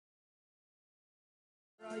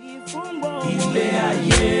Ilé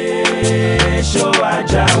ayé ṣó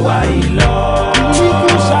ajá wa ìlọ.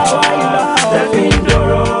 Tẹ̀fí ń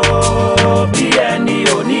dòrò bí ẹni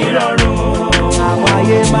onírọ̀rùn. Àwọn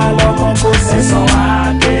ayé máa lọ́kàn kó sí. Ẹ̀san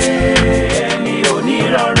àké ẹni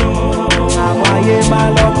onírọ̀rùn. Àwọn ayé máa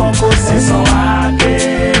lọ́kàn kó sí. Ẹ̀san àké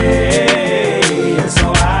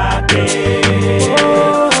ẹ̀san àké.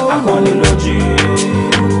 Akọni lójú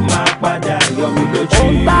máa padà yọ mí lójú. Ó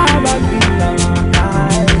bá bá bí lọ́wọ́.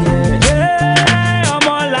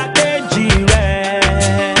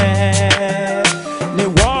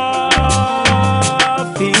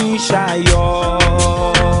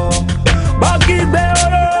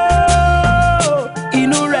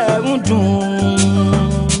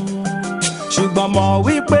 Mọ̀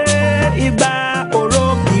wípé ìgbà oró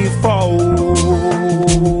kì í fọ́ o,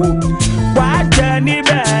 wà á jẹ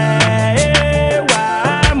níbẹ̀ wà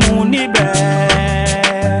á mú níbẹ̀,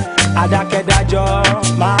 àdákẹ́dájọ́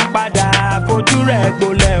máa padà fojú rẹ̀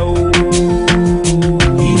gbolẹ̀ o.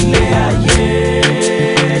 Ilé ayé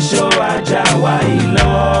ṣó ajá wa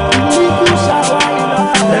ìlọ,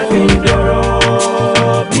 lẹ́fí ń dòrò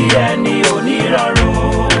bí ẹni onírọ̀rùn.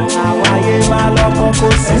 Àwọn ayé máa lọ́kàn kó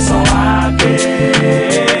sí. Ẹ̀san àké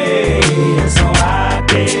ẹ̀san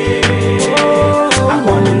àké,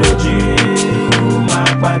 akọni lójú máa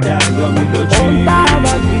padà yọ mí lójú. Ó ń bá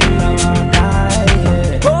bá bí lọ́wọ́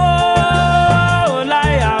láyé. Ó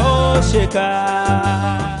láyà ó ṣèkà.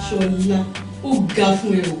 Ṣọlá ó ga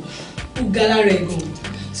fún ẹ o, ó ga lára ẹ gan.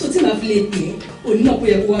 So tí màá fi lè pè é òní náà kó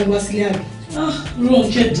yẹ kó wá sílé àbí.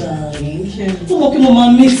 Ronke darling, tó mọ̀ kí mo máa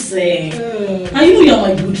miss ẹ. And you know you are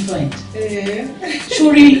my good friend.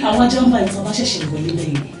 Sorry, àwọn jamba ìtàn bá ṣẹ̀ṣẹ̀ wọlé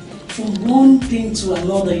lẹ́yìn. From one thing to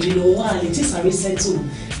another, you know, why it is a settle.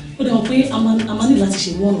 Ó dẹ̀ mọ̀ pé a máa ní láti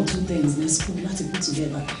ṣe one or two things ní school láti put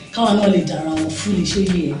together. Káwa náà lè dára wọn fún iṣẹ́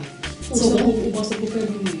yìí ẹ̀. So ó bọ́ sọ pé fẹ́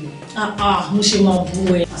bí mi. Mo ṣe máa bú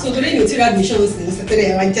ẹ. So today you take admission sí ní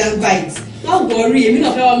sẹ́tẹ̀rẹ̀ àwọn jamba it. Má worry, èmi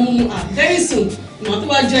náà fẹ́ wá mú very soon. Ìmọ̀ tó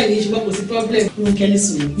bá join ní ṣùgbọ́n kò sí problem. Ronke ní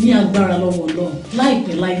sùn ní agbára lọ́wọ́ Ọlọ́run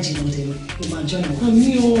láìpẹ́ láì jìnnà dẹ̀rẹ̀ ló máa join wọn. Àmì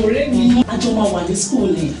ọ̀rẹ́ mi. Àjọ máa wà ní school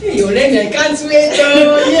ni. Ọ̀rẹ́ mi, I can't wait o.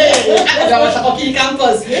 Ẹ̀dá wa ṣàkókí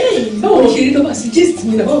campus. Báwo ló ṣe rí tó bá sí gist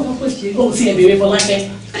mi náà? Báwo campus ṣe rí? Ó ti ẹ̀ bèrè Fọlákẹ́.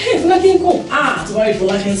 Fọlákẹ́ ń kọ́. Tó bá rí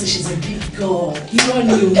Fọlákẹ́ sí, she's a big girl. Irọ́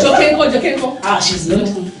ni o. Jọkẹ́ ń kọ́. She's not.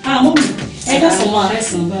 Mọ́mí. Ẹ ká sọ ma.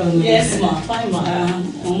 Yes ma, fine ma.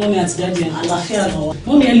 Ọmọ mi àti dájú ẹ̀. Àlàáfíà lọ.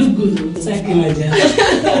 Mọ́mí ẹ look good o. Thank you, my dear.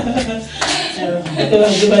 Ẹ bá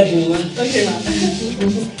mi gbé báàgì mi wá. Okay ma.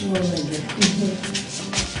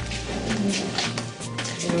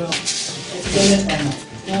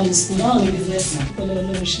 Now it's now in business ma.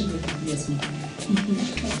 Ọlọ́run ṣe é yes ma.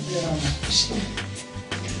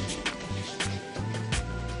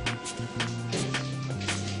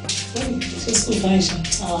 It's so fine.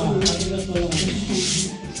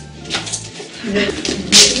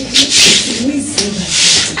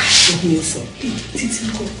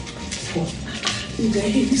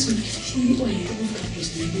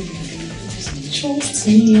 Trust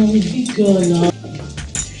me, I'm a big girl now.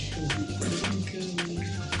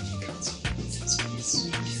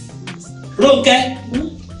 Ronke,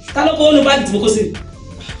 ta ló kó onu báàgì tí mo kó sí?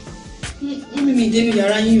 Mi dénú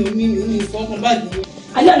yàrá yín o, mi fọkàn báàgì yín.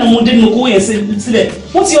 Ayé àná mo dé ní mo kówó yẹn sílẹ̀.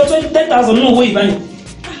 Wọ́n ti yọ 10,000 nínú owó ìbáyìí.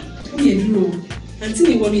 Ó yẹ dúró o, àǹtí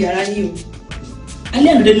mi wọnú yàrá yín o. Ayé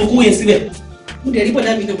àná dé ní mo kówó yẹn sílẹ̀. Mo dẹ̀ rí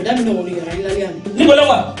bọ̀dá mi náà wọnú yàrá yín lálẹ́ àná. Níbo ló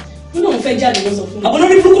wà? Wọ́n náà fẹ́ jáde wọ́n sọ fún mi. Àbọ̀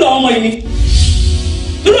lórí burúkú làwọn ọmọ yìí ni.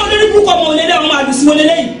 Irú olórí burúkú ọmọ òlélẹ́ àwọn máa dùn sí wọlé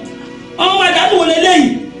lẹ́yìn. Àwọn máa dànù wọlé lẹ́yìn.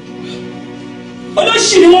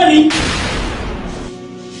 Olóṣì ni wọ́n ni.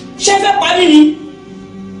 Ṣé fẹ́ parí ni?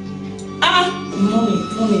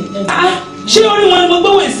 Ṣé orí wọn ni mo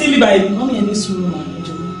gbówó ìsí mi báyìí? Mọ́mí ẹ̀ ní sùúrù máa ń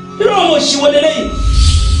jọ mí. Irú ọmọ òṣì wọlé lẹ́yìn.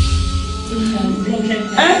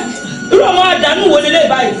 Irú ọmọ àdánù wọlé lẹ́yìn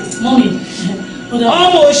báyìí.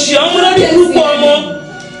 Ọmọ òṣì, ọmọ lórí burúkú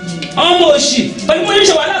ọmọ òṣì. Pẹ̀lú mo ní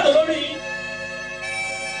ṣe wàhálà tó lórí.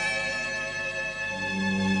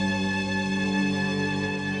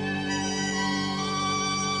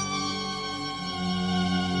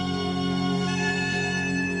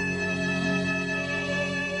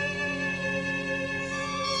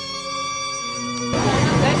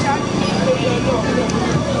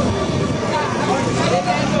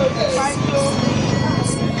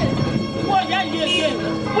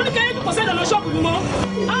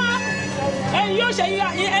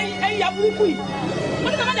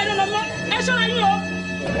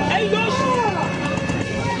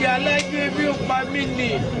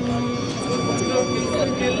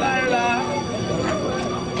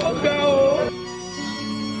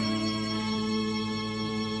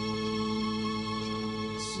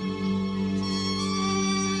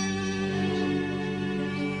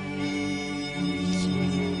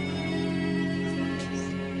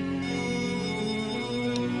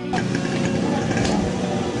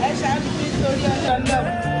 ṣàánú mi torí Ọlọ́run.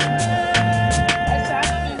 Ẹ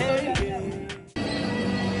ṣàánú mi torí Ọlọ́run.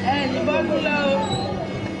 Ẹ ní bọ́dún lọ o.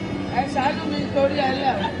 Ẹ ṣàánú mi torí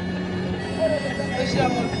Ọlọ́run. Ó ṣe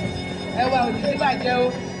ọmọ mi. Ẹ wà òní tí bàjẹ́ o.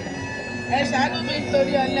 Ẹ ṣàánú mi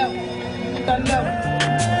torí Ọlọ́run.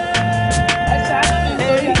 Ẹ ṣàánú mi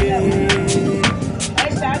torí Ọlọ́run. Ẹ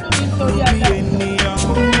ṣàánú mi torí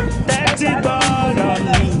Ọlọ́run. Tẹ́tí gbọ́dọ̀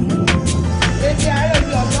ní. Ebi àárẹ̀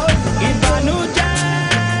mi ọ̀gá òní. Ìbànújẹ́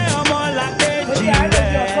ọmọlàkejì rẹ̀.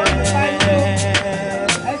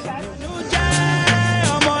 Ìbànújẹ́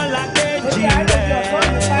ọmọlàkejì rẹ̀.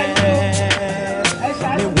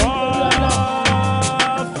 Ni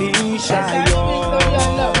wọ́n fi ń ṣayọ̀.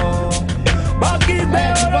 Bọ́kí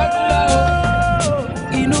bẹ́ẹ̀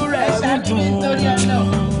inú rẹ̀ dùn.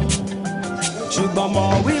 Ṣùgbọ́n mọ̀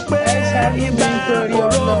wípé ìgbà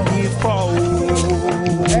oró mi fọ́ o.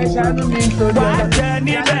 Wà á jẹ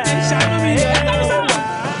níbẹ̀.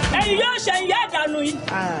 Ẹ̀yin yóò ṣe ìyá ìdànù yìí.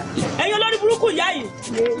 Ẹ̀yin olórí burúkú ìyá yìí.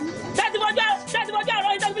 Tẹ́tí mọ́jọ́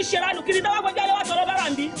àrọ́ yìí tẹ́tí fi ṣèrànù kiri tẹ́wọ́ gbọ́jọ́ lọ́wọ́ tọ́lọ́ bára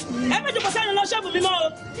ń bí. Ẹ méjì kò sẹ́ni lọ ṣọ́ọ̀bù mímọ́ o.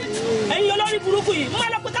 Ẹ̀yin olórí burúkú yìí. Mo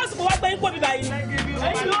máa lọ pé káàsìkò wá gbé yín pò bíbá yìí.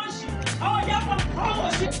 Ẹ̀yin ló ń ṣì. Àwọn ìyá kan àwọn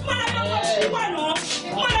òṣì. Mo máa lọ wọ̀ ṣì wà nù.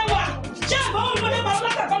 Mo lè wà. Ṣé àbọ̀ òun ló lè bá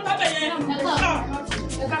ọlọ́kà kan tábẹ̀ yẹn?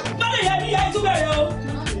 Báyìí yẹn ní ìyá ìtúbẹ̀rẹ̀ o.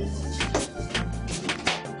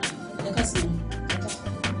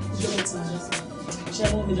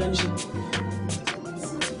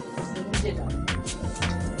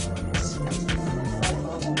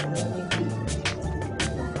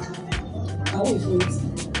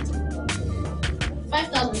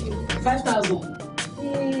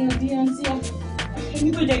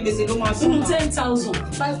 Èmi tó jẹ gbèsè ló máa sún 10,000,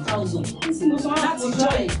 5,000. Tí mo sọ láti jọ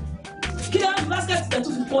ẹ̀. Kí ló ń báskẹ̀tì tẹ̀ tó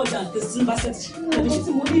fi pọ̀ ọjà tẹ̀sí sínú báskẹ̀tì? Ẹ̀mí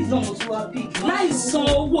tí mo ní ìdánwò mo tún wá bí. Láì san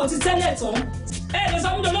owó ti tẹ́lẹ̀ tán. Ẹ lè sọ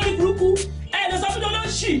fún mi lórí burúkú. Ẹ lè sọ fún mi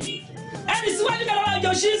lóṣì. Ẹ ní síwájú kẹlẹ́ wá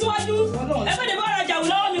jọ sí síwájú. Ẹ fẹ́ lè bá ara jà wù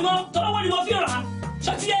lọ́wọ́ mi mọ́. Tọ́lọ́wọ́ ni mo fi rà á.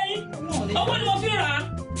 Ṣọtí ẹyin. Owó ni mo fi rà á.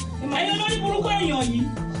 Ẹ̀yin olórí burúkú èèyàn yìí.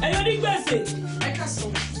 Ẹ̀yin onígbèsè. Ẹ ká sọ.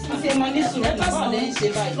 Ṣé máa ní sùúrù báwo lẹ́ ń ṣe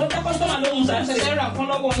báyìí? Lọ́jọ́ kọ́sọ́mà ló ń sàṣẹ lẹ́rà kan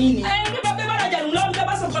lọ́wọ́ yín ni. Ẹ bí bàbá bá rajà lù lọ́wọ́ bí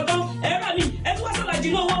bá sọ̀kọ̀ tán ẹ̀rọ mi ẹ tún wá sọ̀rọ̀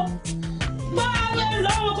àjìnà owó. Báwo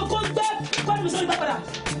lọ́wọ́ kókó gbẹ́ kọ́ni mi sọ́ni bá padà.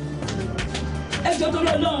 Ẹ jọ torí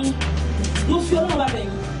Ọlọ́run mo fi Ọlọ́run bá bẹ̀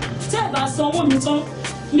yín. Tẹ́ ẹ bá san owó mi tán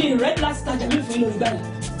mi rẹ́ láti tajà mi fún yín lórí gbàyà.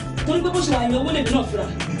 Torí pé bó ṣe wà yẹn owó lèmi náà fira.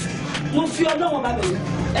 Mo fi Ọlọ́run bá bẹ̀ yín.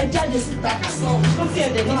 Ẹ jáde síta. Ó ti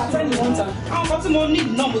ẹ̀dẹ̀ ní àtẹ́ni wọn ta. Àwọn kan tí mo ní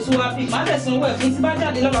náà mo tún wá bí. Màá bẹ̀ san owó ẹ̀ fún tí bá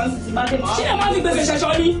jáde lọ́wọ́ àti tí bá dé màá. Ṣé ẹ máa fi gbèsè ṣẹṣọ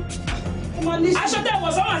ní? Aṣọ tẹ̀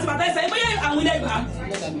wọ̀ sọ́wọ́n àti bàtà ẹsẹ̀ bóyá àwọn ilé ìgbà.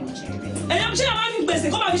 Ẹ̀yọ́ ṣé ẹ máa fi gbèsè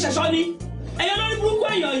kó máa fi ṣẹṣọ ní? Ẹ̀yọ́ lórí burúkú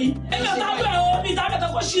èèyàn yìí. Èmi ò tábù ẹ̀ o, mi ìtàbẹ̀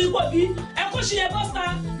kan kó ṣí ipò bí. Ẹ kó ṣí ẹ bọ́sà.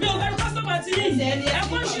 Mi ò bẹ̀rù kọ́sọ́mà tí yìí. Ẹ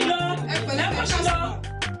kó ṣí lọ. Ẹ kó ṣí lọ.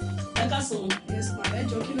 Ẹ ká sùn.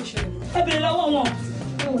 Ẹ bèrè lọ́wọ́ wọn.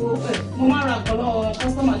 Mo máa ra nǹkan lọ́wọ́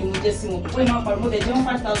kọ́sọ́mà ni mo jẹ́ sí wọn. Ó yẹ máa pariwo mo dẹ̀ jẹ́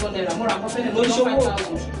 5,000 naira. Mo ra nǹkan fẹ́lẹ̀ mo jẹ́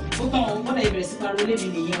 5,000. Ó tán o, wọ́n dẹ̀ ìbẹ̀rẹ̀ sí pariwo lébi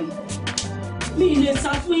nìyẹn o. Mi ì lè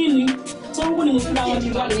sá fún yín ni. Tó ń wó ni mo fi ra wọn ní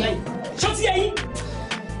ìwà lè láì. Ṣó ti yẹ yín?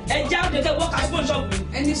 Ẹ já ó dẹ̀kẹ́ wọ́n kà sí fún ṣọ́ọ̀bù.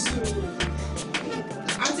 Ẹni sùúrù.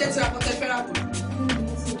 Àǹtí ẹ̀ tí a kọ́ tẹ fẹ́ra kù.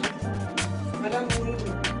 Madame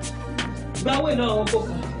Olódò. Gba owó ìlọ àwọn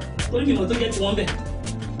kòkà. Torí mi mọ̀ tó jẹ́ ti wọ́n bẹ̀.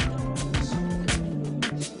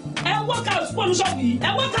 Ẹ work out fún ṣọ́ọ̀bù yìí. Ẹ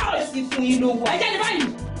work out. Ẹ sì fún yín lówó. Ẹ jáde báyìí.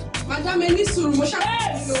 Madame ẹni sùúrù mo ṣàkóso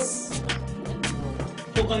yín lọ.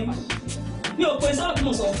 Kò kàn yín. Mi ò pe sọ́ọ̀bù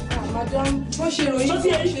mo sọ. Madame bó ṣe ròyìn bó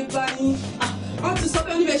ṣe gba yín. Wọ́n ti sọ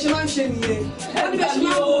pé níbẹ̀ ṣe máa ń ṣe nìyẹn. Wọ́n níbẹ̀ ṣe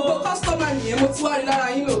máa ń wo gbogbo kọ́sítọ́mà nìyẹn. Mo ti wá rí lára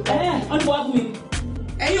yín lóòótọ́. Wọ́n ní kò wá fún mi.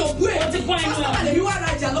 Ẹ̀yin òkú ẹ̀. Wọ́n ti pọ́n ẹnu ẹ̀. Kọ́sítọ́mà lèmi wá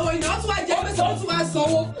rajà lọ́wọ́ yín. Wọ́n tún wá jẹ́ pé sọ́wọ́n tún wá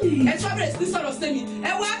sanwó. Ẹ tún wá bẹ̀rẹ̀ sí sọ̀rọ̀ sí mi.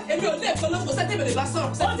 Ẹ wá èmi ò lè polówó sẹ́tẹ̀ mi lè bá sọ̀rọ̀.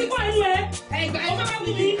 Wọ́n ti pọ́n ẹnu ẹ̀. Ẹ̀gbà ẹ̀ bá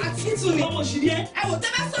mi ní àti nítorí. Ọmọ òṣìrí ẹ. Ẹ wò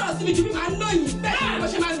tẹ́ bá sọ̀rọ̀ sí mi ju bí màá ná yìí. Bẹ́ẹ̀ ni mo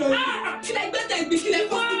ṣe máa ń lọ yìí. Kí lẹ gbé tẹ̀ gbé kí lẹ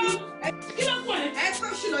kọ́ sí mi. Kí ló pọ̀ ẹ́? Ẹ tó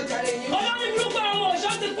ṣì lọ jàre yín. Olórí burúkú àwọn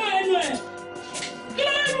ọ̀ṣọ́ ti pọ́n ẹnu ẹ̀. Kí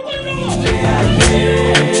ló lórí burúkú nínú wọn? Ilé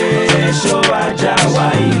ayé ṣó ajá wa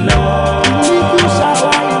ìlọ.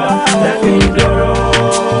 Lẹ́fi dòrò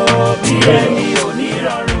bí ẹni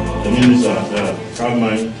onírọ̀rùn. Èmi ní sọ káàmà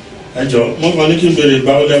yín. Ẹ jọ mo kàn ní kí n béèrè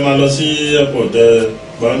ìgbà wo lẹ máa lọ sí airport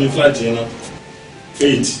gbà ó ní flight yín náà.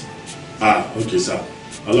 8. Ok sir.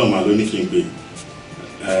 Ọlọ́run máa ló ní kí n pè.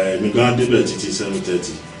 Èmi gan débẹ̀ títí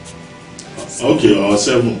 7:30. Ok or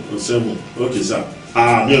 7. Ok sir.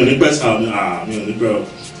 Mi ò ní pẹ́ sir. Mi ò ní pẹ́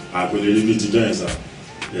àpèlè níbi ti jẹ́ yẹn sir.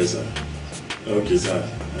 Yes sir. Ok sir.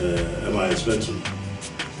 Ẹ máa expect me.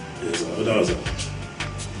 Yes sir. Ó dáwọ̀ sir.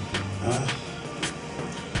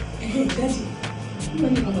 Daddy,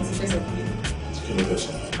 wọ́n ní ọmọ ti fẹ́ sọ pé Kí ló fẹ́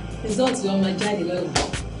sọ? result yóò máa jáde lọ́la.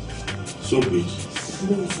 so quick.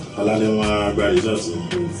 Alálẹ̀ wọn gba result.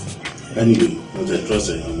 Anyway, wọ́n tẹ̀ trust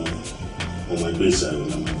ẹ̀yàn ọmọ ẹgbẹ́ ìsàlẹ̀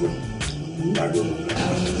náà máa gbọ́. Daddy,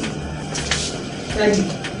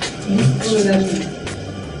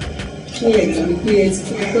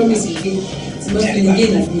 promise again. It's not been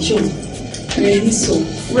again admission. Ready so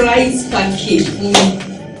rice pancake.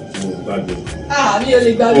 Mi ò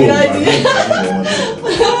lè gbà mí Daddy.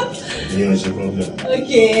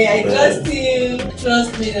 Okay, I trust you.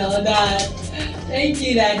 Trust me now, Dad. Thank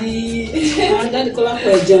you, Daddy. Daddy, Kọ́lá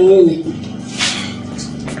pọ̀ ẹ̀jẹ̀ wọn ni.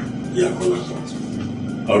 Ìyá Kọ́lá pọ̀.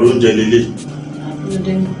 Ọ̀rọ̀ oúnjẹ lélẹ̀.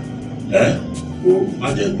 Má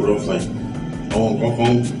jẹ́ gbọ́dọ̀ fún ẹ. Àwọn nǹkan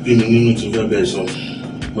kan bí mi nínú ti fẹ́ bẹ́ẹ̀ sọ.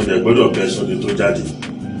 Mo dẹ̀ gbọ́dọ̀ bẹ́ẹ̀ sọ ní tó jáde.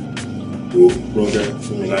 Wo Rọ́gẹ́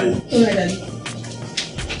fún mi láyé.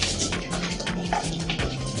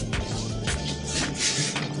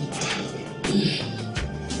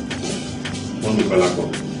 Wọ́n mi Kọ́lá pọ̀.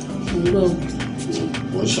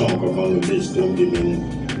 Wọ́n ṣe àwọn kankan ní ilé tó ń bí mi ní.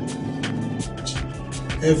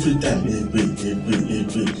 Every time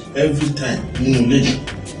every time nínú ilé yìí.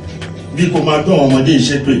 Bí kò máa gbọ́ àwọn ọmọdé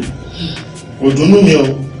ìṣépè. Kò dùnnú mi o.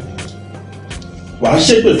 Wàá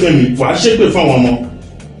ṣépè fún mi, wàá ṣépè fún àwọn ọmọ.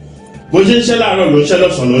 Bó ṣe ń ṣẹ́ láàárọ̀ ló ń ṣẹ́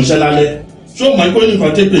lọ́sàn-án ló ń ṣẹ́ lálẹ́. Ṣé o mọ̀ pé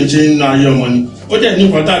nǹkan tépè ń ṣe nínú ayé ọmọ ni? Ó jẹ́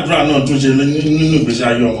nǹkan tàdúrà náà tún ṣe nínú ìgbésí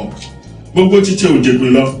ayé ọmọ. Gbogbo títí òjèpè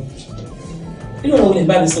lọ. Inú ọ̀rọ̀ lè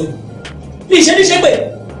bá mi sọ. Bí ìṣe ní ṣépè,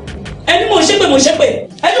 ẹni mo ṣépè,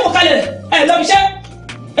 ẹni mo kalẹ̀ ẹ̀ lọ fi ṣẹ́.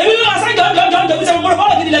 Èmi ló máa sá jọ bí sẹ́wọ̀n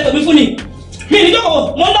bọ́ọ̀lù gidi lẹ́tọ̀ mi fún ni. Mi ní jókòó,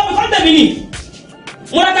 mo ń lọ fi fọ́ńtẹ̀ mi ni.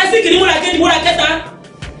 Mo ra tásíkì ní múra kejì, múra kẹta.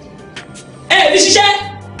 Ẹ ní ṣiṣẹ́,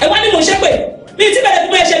 ẹ wá ní mo ṣépè. Bí tí bẹ̀rẹ̀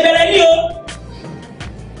fún ẹ̀ṣẹ̀ bẹ̀rẹ̀ ní o.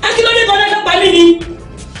 Akílódé kan lẹ́fẹ̀ẹ́ pa mí ni.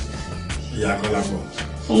 Ìyá Kọ́lá pọ̀.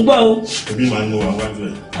 Ò ń gbọ́ o. Ebi máa ń lo àwọn wájú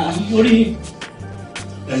ẹ̀. Orí.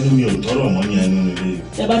 Ẹnu mi ò tọrọ mọ́ ní ẹnu nílé.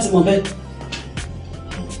 Ẹ bá ti mọ̀ bẹ́ẹ̀.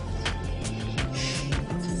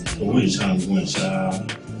 Owó ìṣàǹgùn ẹ̀ṣá.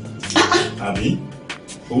 Àbí?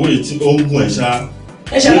 Owó ìtí ó ń gùn ẹ̀ṣá.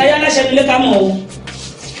 Ẹ ṣàlàyé aláṣẹ nílé ká mọ̀ o.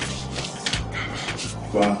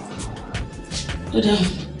 Wá. Ó dáhùn.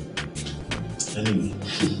 Anyway,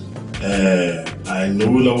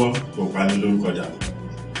 àìnáwó lọ́wọ́ kò pa ní lórúkọ jà.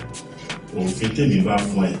 Òfin tèmi bá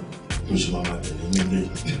fún ẹ kó ṣe máa tẹ̀lé nílé.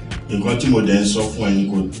 Nǹkan tí mo dẹ̀ ń sọ fún ẹ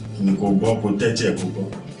ni kò gbọ́ kò tẹ́tí ẹ̀ kò gbọ́.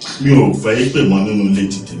 Mi ò fẹ́ pè mọ́ nínú ilé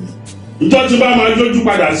ti tèmi. Ìjọ tí bá máa lójú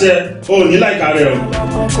padà ṣe ò ní láìka rẹ̀ o.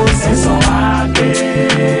 Ẹ̀sán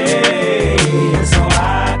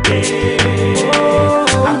àgbẹ̀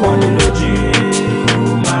akọni lójú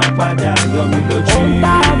máa padà yọ mí lójú.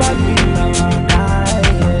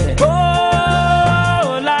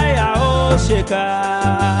 Ó láyà ó ṣèkà,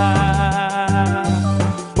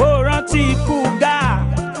 ó rántí ikú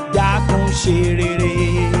dákun ṣe rere,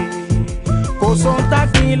 kò sóhun tá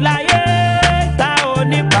kí n láyé tá ò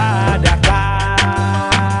ní padà ká.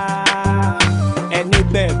 Ẹni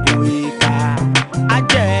bẹ́ẹ̀ kò ìkà á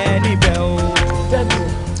jẹ́ níbẹ̀ o.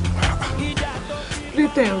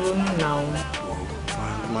 Tẹ̀ ń ronú náà.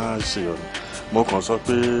 Máa ṣe ọ̀nà. Mo kàn sọ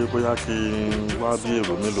pé bóyá kí n wá bí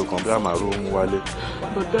èrò mélòó kan bí àmàrò ń wálé.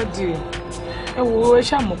 Bọ̀dọ́dì ẹ wo ẹ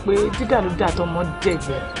ṣàmọ̀ pé dídà ló dà tọmọ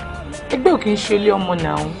dẹ̀gbẹ́. Ẹgbẹ́ ò kì í ṣe ilé ọmọ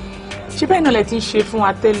náà. Ṣé bẹ́ẹ̀ náà lẹ ti ń ṣe fún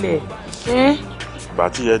wa tẹ́lẹ̀? Ìgbà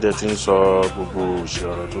tí ẹ̀dẹ̀ ti ń sọ gbogbo òṣì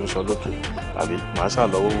ọ̀rọ̀ tó ń sọ lókè àbí màá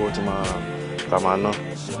ṣàlọ́wọ́ owó tí ta máa ná.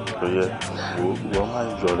 Tó yẹ wọ́n máa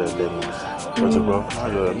yọ rẹ̀ lẹ́nu. Ó ti gbọ́ máa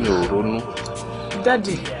yọ rẹ̀ mi ò ronú.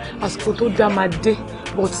 Daddy, àsìkò tó dá máa dé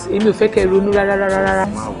but èmi ò fẹ́ kẹ́ ronú rárá.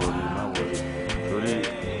 Má wọlé torí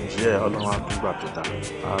díẹ̀ Ọlọ́run á tún gbà tó dá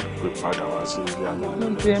á pè padà wá sí ilé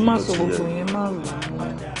ayé. Ẹ má sọ gbogbo yẹn má rò.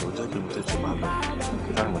 Ó jẹ́ kí n tètè máa lọ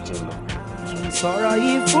táìmù ti ń lọ. Sọ̀rọ̀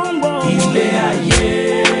yìí fún gbogbo ilé ayé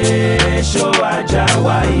ṣó ajá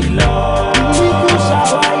wa ìlọ.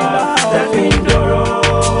 Tẹ̀fí ń dòrò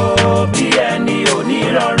bí ẹni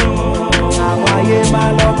onírọ̀rùn. Àwọn ayé máa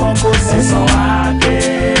lọ́kàn kó sí. Ẹ̀sán àgbẹ̀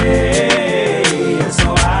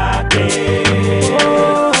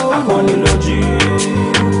akọni lójú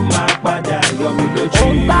máa padà yọ mí lójú.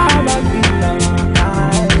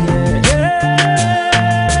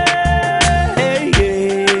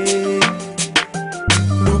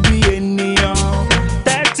 Rúbí ènìyàn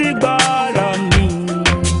tẹ́tí gbọ́rọ̀ mi.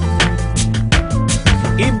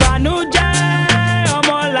 Ìbànújẹ́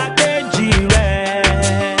ọmọlàkejì rẹ̀.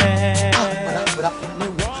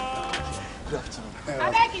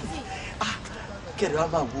 Kẹ̀rẹ̀ wá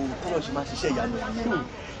máa wo kọ́lọ̀ ṣe máa ṣiṣẹ́ ìyanu ẹ̀yẹ.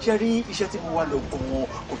 Ṣé rí iṣẹ́ tí mo wá lọ gan-an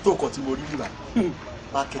kò tó nǹkan tí mo rí nígbà?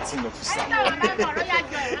 Marketing officer.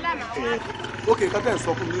 Okay, kọ́kẹ́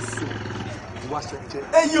sọ fún mi sí wá ṣe jẹ́.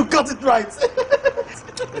 Hey, you got it right.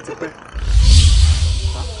 Ẹ ti pẹ́.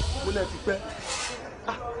 Mo lẹ́ ti pẹ́.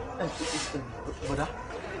 Bọ̀dá.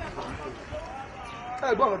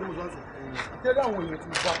 Ẹ gbọ́ ọ̀rọ̀ tí mo sọ ń sìn. Tẹ́lẹ̀ àwọn èèyàn ti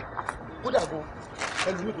wá. Kódà gan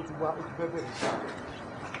ẹlòmíì tó ti wá ó ti fẹ́ bẹ̀rẹ̀ iṣẹ́.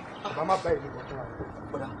 Bàbá má bá ìlú kan fúnra rẹ̀.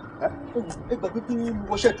 Bọ̀dá. Ẹ gbàgbé pé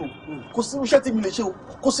wọ́ṣẹ̀ tó kò sí iṣẹ́ tí mi lè ṣe o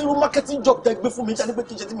kò sí irú marketing job tẹ́ gbé fún mi tẹ́lẹ̀ pé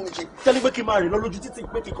kí n ṣe tí mi lè ṣe tẹ́lẹ̀ pé kí n máa rìn lọ lójú títì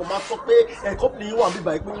pé kí n kàn máa sọ pé company yìí wà níbí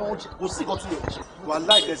báyìí pé wọ́n kò sí nǹkan tí mi ò ṣe. Wà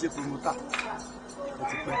láì kẹ́sẹ̀ promoter. Ẹ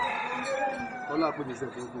ti pẹ́. Ọlá pé mi sẹ̀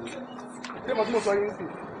fún un. Ṣé mo tí mo sọ yín sí?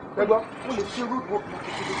 Ẹ gbọ́, mo lè ṣe root work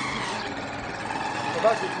kékeré.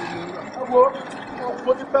 Bàbá ṣe ti ní ìlú. Ẹ wo,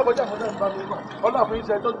 mo ti pẹ́ kọjá àmọ́dá ìbá mi wà. Ọlá fún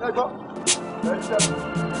iṣẹ́ ẹjọ́. Ẹ ṣe.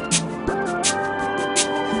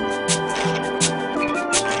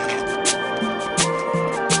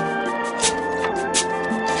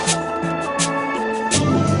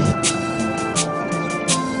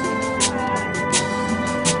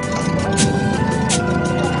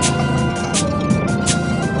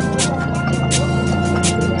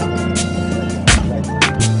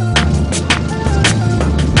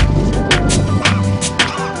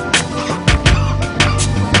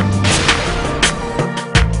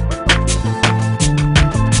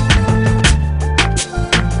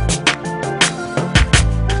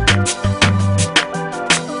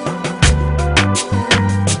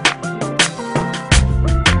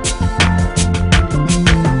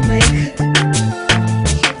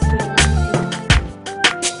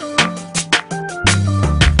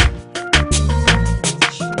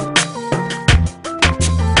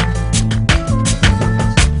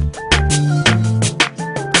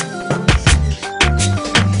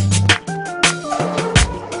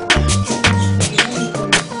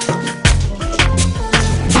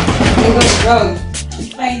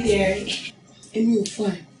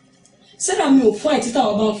 Títí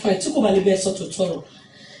àwọn bá ń fa ẹ̀ tí kò bá lè bẹ́ẹ̀ sọ tó tọrọ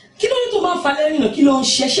kí ló ní tó máa ń fa lẹ́rìn náà kí ló ń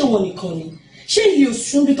ṣe wọn nìkan ni ṣé ìlú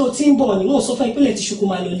òṣùn bí tó ti ń bọ̀ ni wọ́n sọ fún ìpínlẹ̀ tí ṣùkú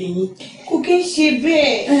máa lọ lẹ́yìn. kò kí ń ṣe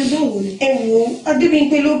bẹ́ẹ̀. báwo ni. ẹ wo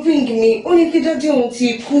Adébímpé ló ping mi ó ní kí dájú òun ti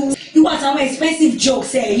kú. ìwà àtàwọn expensive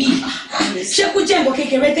jokes ẹ yìí ṣé kú jẹ́ nǹkan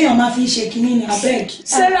kékeré téèyàn máa fi ṣe kínní ni abeg.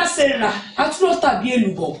 sarah àtúrò tàbí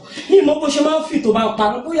èlùbọ̀ ní ìmọ̀ bó ṣe máa ń fi tó bá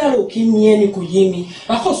parọ́ bóyá rò kí ni ẹni kò yé mi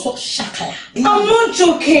wà á kò sọ ṣàkàyà. I'm not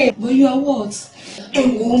joking. But you are what? ẹ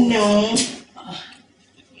wo náà.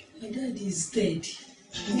 My dad is dead.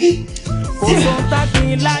 Kòkó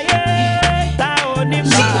tàbí láyé tá ò ní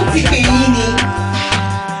bá ṣé kò ti pè yín ni.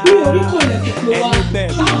 Mi ò rí kọ̀lẹ̀ pípé wá.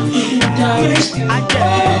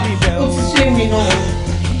 Ó ti ṣe mí náà.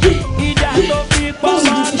 ìjà tó fi pọ̀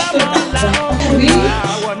mọ́ láwọn làwọn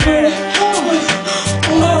àwọn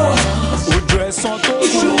náà. Ojú ẹ̀sán tó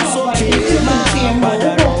ṣú sókè máa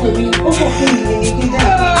padà rọ̀. Ó kọ̀ fún ìwé ní kí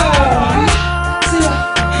dáa.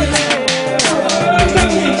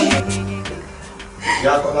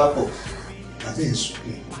 Ìyá Kọ́lápọ̀ àti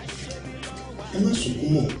ìsùnkún ẹ má sunkún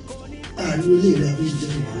mọ́ àárín olè rẹ abẹ́ ìjẹ́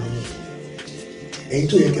ìgbàlọ́wọ́ ẹ̀yin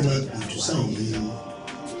tó yẹ kẹ́ máa gbìyànjú sáwọn yìí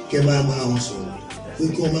kẹ́ máa wọn sọ̀rọ̀ pé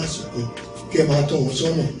kí wọ́n má sunkún kẹ́ máa tọ́ wọn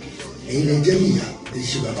sọ́nà ẹ̀yin lè jẹ́ ìyá lè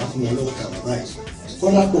ṣe bàbá fún wọn lọ́wọ́ tàbí báyìí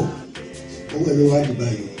Kọ́lápọ̀ owó ẹ̀ ló wá di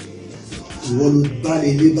báyìí ìwọ ló bá lè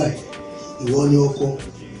lé báyìí ìwọ ni ọkọ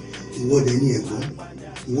ìwọ dẹ̀ ní ẹ̀gbọ́n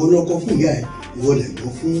ìwọ lọ́kọ fún ìyá ẹ̀ ìwọ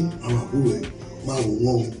lẹ̀gbọ́n fún àwọn àbúrò ẹ̀ máa wò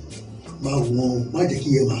wọ́n má jẹ́ kí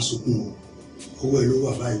ẹ máa sunkún o owó ẹ ló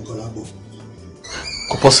wà báyìí Kọ́lápọ̀.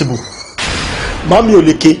 Kò possible màmí ò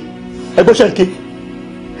lè ké ẹgbẹ́ ṣàǹké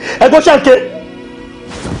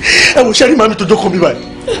ẹ wò ṣẹ́rí màmí tó jókòó mi báyìí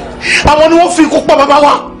àwọn ni wọ́n fi ikú pa bàbá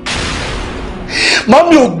wa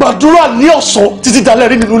màmí ò gbàdúrà ní ọ̀sán títí dalẹ́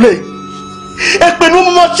rí nínú ilé èpè ni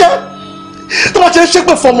wọ́n máa ṣẹ́ tó máa ṣe é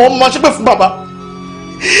ṣépè fọmọ wọ́n máa ṣépè fún bàbá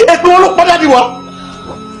èpè wọn ló padà ní wa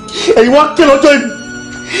ẹ̀yin wá ké lọ́jọ́ ìlú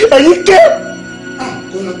ẹ̀yin ké.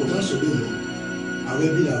 Kọ́lápọ̀ má sọ bẹ́ẹ̀ mọ́ àwọn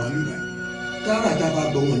ẹbí làwọn nígbà tára tá a bá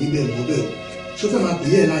gbọ́ wọn níbẹ̀ mọ́ bẹ́ẹ̀ ṣó fẹ́ máa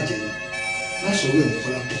pèlè ẹ̀ lájẹ̀ ni má sọ bẹ́ẹ̀ mọ́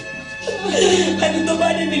Kọ́lápọ̀. ẹni tó bá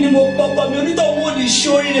níbi ni mo pọpọ mi onítọ̀hún ò ní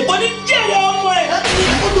ṣorí rẹ̀ kò ní jẹ́rẹ̀ ọmọ ẹ̀.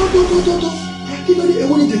 tó kí ló ní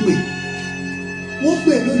ewu ní tèpè wọ́n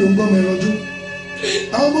pè é lónìí ń gbọ́ ọmọ ẹranjú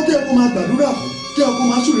àwọn ọmọ tó yẹ kó máa gbàdúrà fún tí ọkọ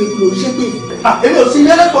máa súre kúrò iṣẹ́ pé. èmi ò sí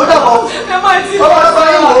ilé ẹlẹ́kọ̀ọ́ dàbọ̀ ọmọ ọlọ́pàá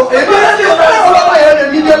yẹn wò èmi ọlọ́pàá yẹn lè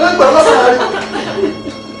ní ilé ẹlẹ́gbẹ̀ẹ́ ọlọ́pàá yẹn.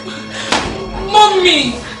 Mọ́mì.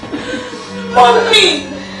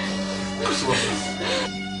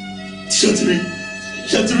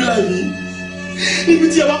 ṣètìrí láìní níbi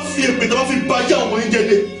tí a bá fi èpè tó bá fi bàjẹ́ àwọn ọmọ yín jẹ́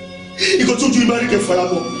dé ikọ̀ tó ju ibà rí kẹfà yà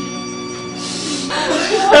bọ̀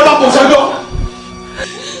ẹ bá pọ̀ sọ́jọ́.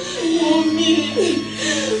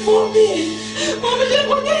 Mọ́mì ṣe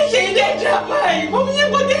kò tẹ́ ṣe ilé ìjọba yìí. Mọ́mì ṣe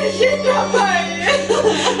kò tẹ́ ṣe ìjọba yìí.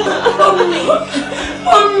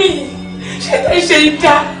 Mọ́mì ṣe tẹ́ ṣe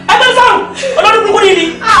ìdá. Adá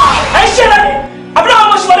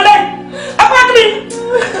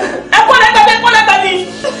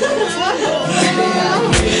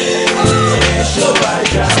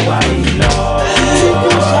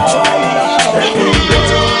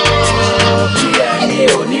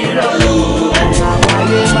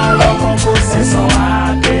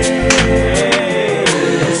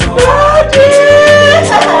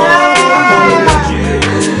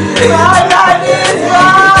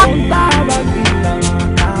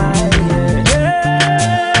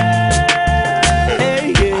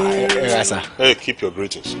keep your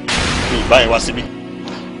greetings. Me, bye, Wasibi.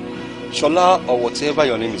 Shola, or whatever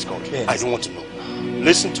your name is called, yes. I don't want to know.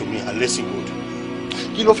 Listen to me and listen good.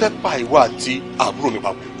 Kí ló fẹ́ pa ìwọ àti àbúrò mi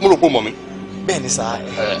papọ̀? Mo rò pé mọ̀ mi. Bẹ́ẹ̀ni sá.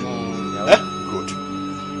 Good.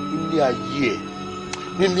 Nílé ayé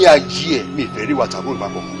ẹ̀ mi ìfẹ́ rí wa tàbúrò mi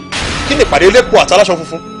papọ̀. Kí ni ìpàdé lẹ́kọ̀ọ́ àtàláṣọ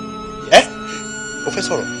funfun? O fẹ́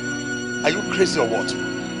sọ̀rọ̀? Are you crazy or what?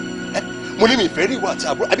 Mo ní mi ìfẹ́ rí ìwọ àti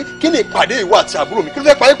àbúrò. Àbí kí ni ìpàdé ìwọ àti àbúrò mi? Kí ló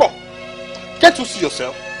fẹ́ parí pọ̀? Get to see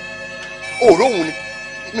yourself. Òòrùn òun ni.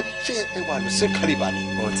 Ṣé ẹ wà lọ sí kálíbà ni?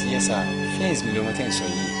 Ọtí yẹn sá, fẹ́ẹ̀sì mi ló mọ tẹ́ ń sọ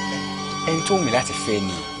yìí. Ẹni tó wù mí láti fẹ́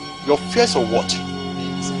ni. Your fears or what?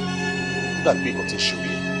 Nígbà gbé nǹkan tí ń ṣe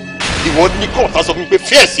orí ẹ̀. Ìwọ ní kọ́ọ̀tà sọ fún mi pé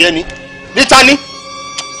fears yẹn ni. Níta ni.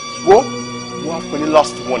 Wọ́n á pè ní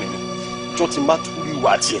last warning. Tó ti má tún rí ìwà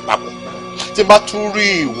àti ẹ̀ papọ̀. Tí má tún rí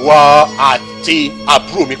ìwà àti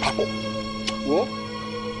àbúrò mi papọ̀. Wọ́n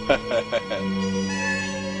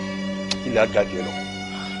ilé agadi ẹ lọ.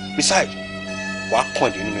 Besides, wàá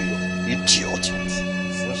kàn dé nínú iyọ̀, idiot.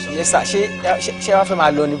 Yes sir, ṣé wàá fẹ́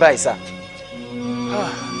máa lọ ní báyìí sir?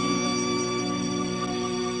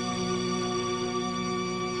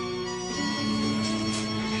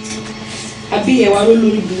 Àbí ẹ̀wà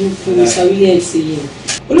olórí burúkú ní sàwílẹ̀ ẹ̀sẹ̀ yẹn.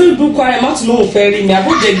 Olórí burúkú ara ẹ̀ má tún lóun fẹ́ rí mi,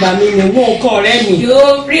 àbójẹ gbà mí ni wọ́n nǹkan ọ̀rẹ́ mi. Yóò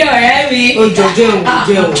rí ọ̀rẹ́ mi. Ó jọjọ́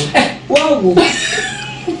ìwò wá wò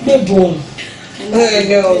gbé bọ̀.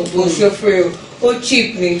 Ẹ̀lẹ́ o, kò ṣòfò o, cheap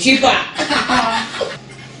ni, cheaper.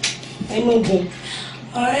 Ẹnu gun.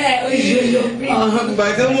 Ọ̀rẹ́ oṣooṣo rí. Ìgbà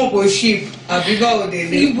tó mọ̀ kò cheap, àbí báwo dé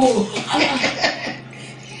lé? Ibo.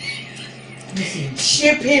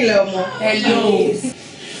 Shipping lọmọ. Hello.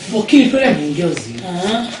 Mo kí ni problem ní girls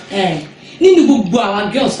yìí. Nínú gbogbo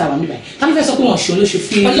àwọn girls tá a wà níbàyí, ká ló fẹ́ sọ pé wọ́n ṣe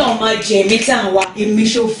olóṣòfin. Ọlọ́run máa jẹ èmi tá à ń wá. Èmi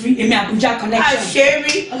ṣòfin, èmi Abuja connection.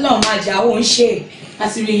 Àṣírí. Ọlọ́run máa jà ó ń ṣe.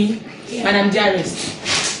 Àṣírí yín, Madam Diarist.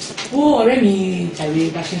 Ó ọ̀rẹ́ mi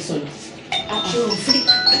tàbí bá ṣe ń sọ lọ. Ṣòfin.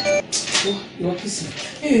 Ìwọ kìsì.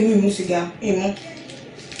 Èmi mú sìgá, èmi.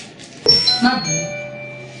 Má bù ú.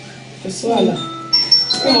 Kò sí wàhálà.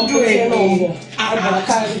 Ó mọ̀ pé ẹ náà ń bọ̀.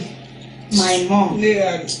 Àbàkárì. My mom.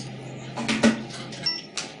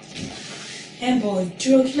 Bọ̀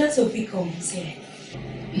dúró kí láti òfin kan sí ẹ̀.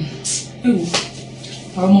 Ẹ wo,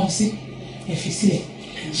 àwọn ọmọ sí ẹ fi sílẹ̀.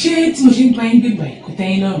 Ṣé tí mo ṣe ń bá yín gbégbà kò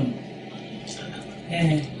tẹ́yìn lọ́rùn?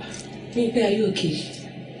 Pé are you okay?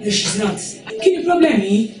 No, she's not. Kí ni problem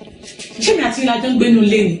yìí? Ṣé mi àti ilé ajọ́ ń gbénu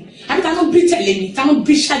ilé ni? Àbí ta ló bí tẹ̀lé mi? Ta ló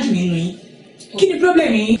bí ṣáájú mi nínú yín? Kí ni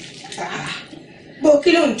problem yìí? Bó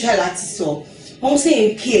kí ló ń jà láti sọ? Wọ́n sì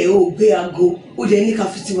ń kí ẹ̀ ó gbé aago, ó dẹ̀ ní ká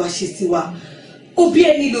fi tiwa ṣe tiwa. Ó bí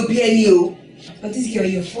ẹni ló bí ẹni o. But this girl,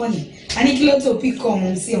 you're funny. I need kí ló tó pick up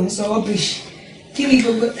and say I'm so rubbish. Kí ni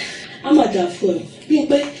gbogbo. A máa dà fún ẹ. Bí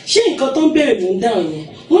pé ṣé nǹkan tó ń bẹ̀rẹ̀ ló ń dáhùn yẹn?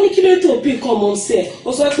 Wọ́n ní kí ló tó pick up mọ́ sí ẹ̀.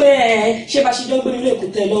 Ó sọ pé ṣé bá ṣe jọ ń gbé nínú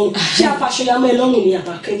èkúté lọ́rùn. Ṣé afáṣọyámọ́ ẹ lọ́rùn ni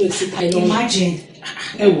àbákẹ́rù ẹ̀ sí ta ẹ lọ́rùn? Imagine.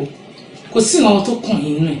 Ẹ wò, kò sí ìwọ̀n tó kàn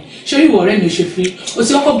yín nù ẹ̀. Ṣé ìwọ ọ̀rẹ́ mi ò ṣe fi? O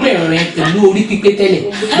ti kọ́kọ́ bẹ̀rẹ̀ rẹ pẹ̀lú orí pípé tẹ́lẹ̀.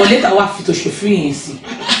 Bọ̀ lẹ́tà wá fi tòṣòfin yẹn sí.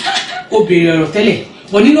 Ó béèrè ọ̀rọ̀ tẹ́lẹ̀.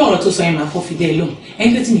 Bọ̀ nínú ọ̀rọ̀ tó sọ yẹn máa kọ́ fi dẹ́ ẹ lóhùn.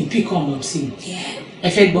 Ẹni tó ti mi pick up mọ̀ sí mi. Ẹ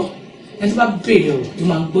fẹ́ gbọ́? Ẹni tó bá béèrè ọ̀rọ̀ ló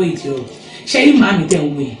máa ń gbọ́ ìdí ọ̀rọ̀. Ṣé ní màámi tẹ̀ ń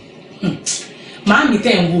wò yẹn? Màámi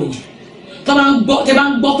tẹ̀ ń wò yẹn. Tẹ́ bá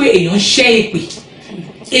ń gbọ́ pé èèyàn ń ṣẹ́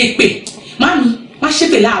èpè. Màámi má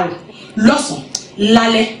ṣépè láàárọ̀, lọ́sàn-án,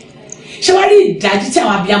 lálẹ́. Ṣé wàá rí ìdájí tí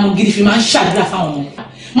àwọn abiyamọ gidi fi máa ń ṣàdúrà fáwọn ọmọ?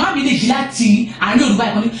 Màámi lè jí láti àárín Yorùbá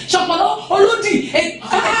ìkànnì ṣọpọlọ olódì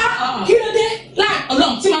kí ló dé láì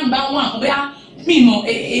Ọlọ́run tí màá ń bá wọn àkọ́bẹ́yà mímọ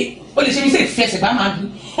o lè ṣe mí sè fẹsẹ̀ bá máa dùn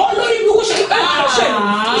olórí burúkú ṣe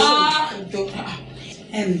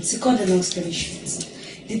To cut the long story short,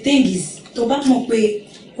 the thing is, tó bá mọ̀ pé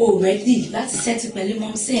o ready láti settle pẹ̀lú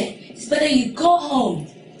mom say, it's better you go home.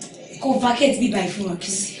 Kó vacate bí báyìí fún wa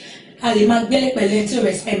kí a lè máa gbélé pẹ̀lú ẹni tó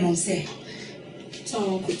respect mom say.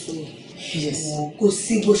 Táwọn kò tó. Kò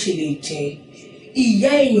sí bó ṣe lè jẹ. Ìyá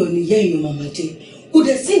èèyàn ni ìyá èèyàn màmá jẹ. Kò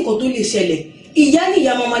dẹ̀ sí nǹkan tó lè ṣẹlẹ̀. Ìyá ni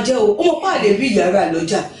ìyá màmá jẹ́ o. Ó mọ̀ pé a lè rí ìyá rà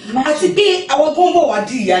lọ́jà. Àti pé àwọn tó ń bọ̀ wá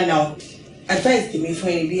di ìyá náà. Advice tèmi fún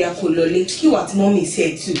ẹni bí a kò lọlé kí wà tí mọ́mì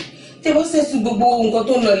settle. Tẹ́ bá settle gbogbo nǹkan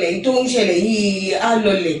tó ń lọlẹ̀ tó ń ṣẹlẹ̀ yìí á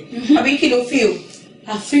lọlẹ̀. Àbí kí ló feel?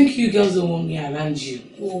 I think you girls don't want me around you.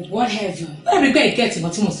 Oh, what have you? Ó dàbí pé ìkẹ́ẹ̀tì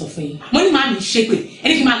kan tí mo sọ fún yín. Mo ní màámi ṣépè,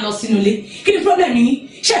 ẹni kí n máa lọ sínú ilé. Kí ni problem yín?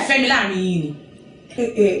 Ṣé ẹ fẹ́ mi láàrin yín ni?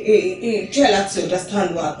 Try láti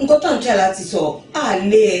understand wa. Nǹkan tó ń try láti sọ, á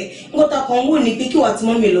lé ẹ. Nǹkan tó kàn wò ní pé kí wà tí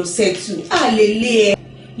mọ́mì lọ settle, á lè lé ẹ.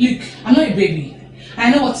 Look, I'm not a baby. I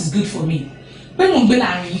know what is good for me. Pé mo ń gbé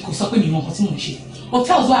láàrin yìí kò sọ pé mi mọ nǹkan tí mo ń ṣe.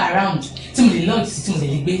 Hotels were around tí mo lè lodge sí tí mo lè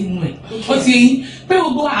gbé nínú ẹ̀. Ó ti yín pé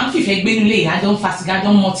gbogbo à ń fìfẹ́ gbé nílé ìyá jọ ń fa sìgá jọ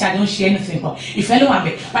ń mọtí àjọ ń ṣe anything pọ̀. Ìfẹ́ ló wà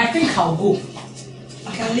bẹ̀. But I think I'll go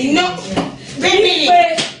No, baby.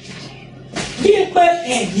 Bí pé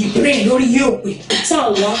ní brain lórí yóò pé.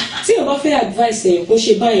 Táwọn tí o bá fẹ́ advice ẹ̀ kó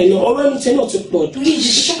ṣe báyẹn náà ọ̀rọ̀ ẹnu tẹ náà ti pọ̀ jù. Please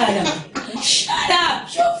shut up. Shut up.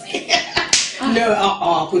 No,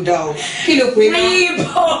 kò dá o. Kí ló pé náà?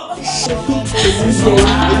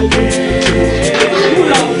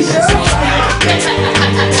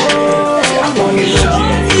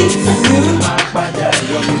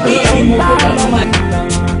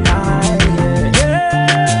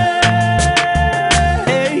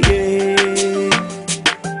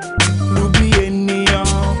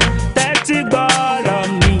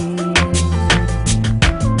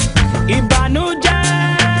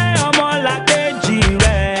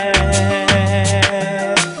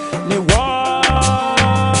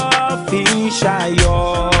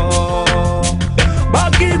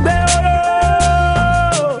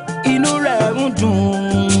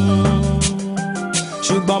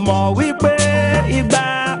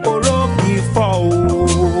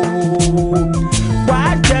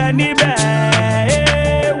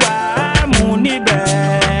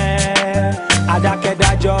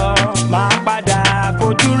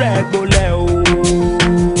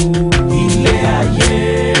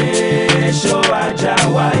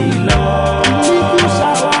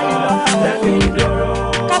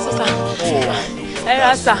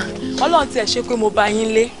 Ọlọ́run tí ẹ ṣe pé mo bá yín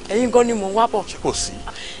lé ẹ̀yin gan ni mò ń wá bọ̀. Ṣé kò sí?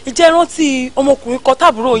 Ìjẹ́ rántí ọmọkùnrin kan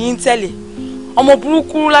tábúrò yín tẹ̀lé ọmọ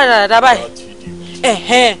burúkú ládàradà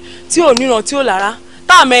báyìí tí ò níran tí ò lára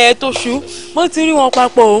táàmì ẹ̀ tó ṣú mo ti rí wọn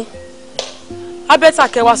papọ̀ o abẹ́tà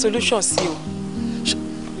kẹwàá solution sí o.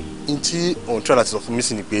 N tí òun try láti sọ fún mi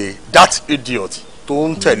sí ni pé that idiot tó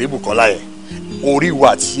ń tẹ̀lé Bùkọ́lá yẹn orí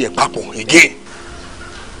wa àti ẹ̀ papọ̀ again.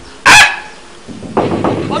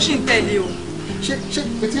 Ó sì ń tẹ̀lé o. Ṣé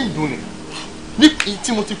etí ìdùn ni ní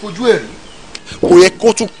tí mo ti fojú ẹ̀ rí. Kò yẹ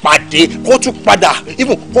kó tún padà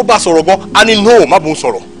even kó bá sọ̀rọ̀ gan a ní no má bòun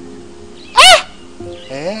sọ̀rọ̀.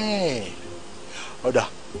 Ọ̀dà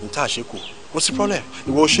n tá a ṣe kò sí problem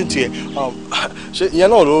ìwọ ṣé tiẹ̀ ṣé ìyẹn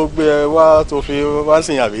náà ló gbé ẹ wá tó fi wá ń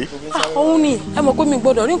sìn àbí. Òun ni ẹ mọ̀ pé mi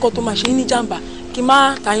gbọ́dọ̀ rí nǹkan tó máa ṣe ní jàǹbá kí n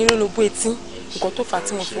má ta yín lólobó etí nǹkan tó fà á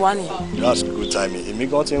tí mo fi wá nìyẹn. That's good timing èmi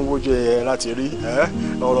gan ti ń wojú ẹ láti rí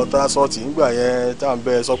ọ̀rọ̀ tá a sọ tì nígbà yẹn tá à ń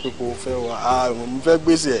bẹ sọ pé kò fẹ́ wá mo fẹ́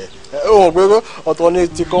gbèsè ẹ̀ ó mọ̀ pé ọ̀tọ̀ ní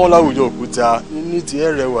ti kọ́ láwùjọ òkúta ní ti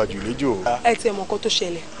ẹ̀ rẹwà jù léjò. Ẹ tiẹ̀ mọ̀ nǹkan tó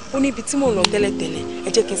ṣẹlẹ̀ ó ní ibi tí mò ń lọ tẹ́lẹ̀tẹ́lẹ̀ ẹ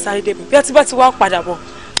jẹ́ kí n sáré débi bí a ti bá ti wá padà bọ̀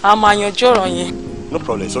a máa yanjú ọ̀rọ̀ yẹn. No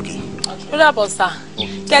problem, it's okay. Ó dàbọ̀ sà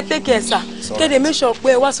kẹ́ take care sà kéde make sure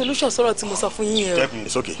pé wá solution sọ̀rọ̀ tí mo sọ fún yín yẹn.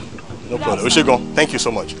 It's okay, no problem. Ó ṣé gan, thank you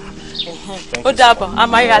so much. Ó dàbọ̀ a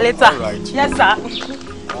máa yà later. Yes sir.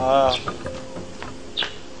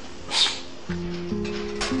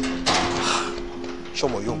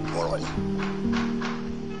 Ṣọmọ yóò gbọ́rọ̀ ni.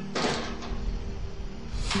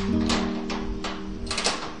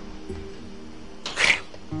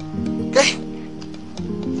 Okay.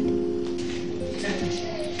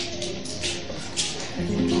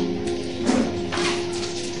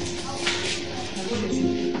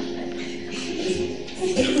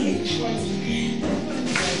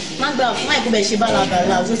 máì kó bẹ̀ ṣe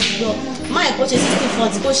bálabàlà ó ti gbọ́ máì kó ṣe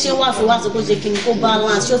 60-40 kó ṣe wàfíwàsó kó ṣe kíni kó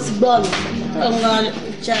balance ó ti gbọ́ mi.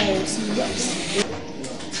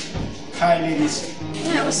 Hi ladies.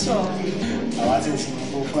 Yeah, what's up? Àwa ti sin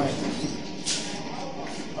gbogbo fine.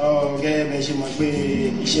 Gẹ́gẹ́ bẹ́ẹ̀ ṣe mọ̀ pé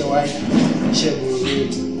iṣẹ́ wa iṣẹ́ gbòòrò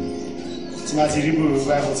tí máa ti rí gbòòrò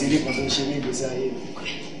báyìí mo ti rí kan tó ń ṣe ní ìgbésí ayé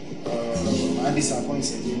máa disappoint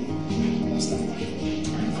ẹ̀mí understand.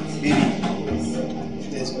 Baby,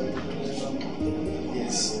 let's go.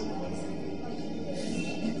 Yes.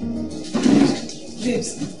 Babes,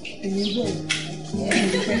 èmi bọ̀.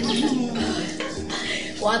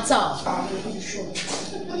 What's up?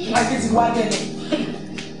 Àgbẹ̀ ti wá tẹ́lẹ̀.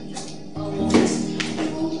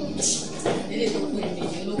 Ilé tó pè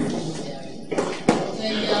mí ló kù ọ̀fẹ́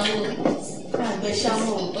yáwó àgbẹ̀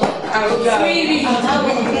ṣáwó. Àrògà.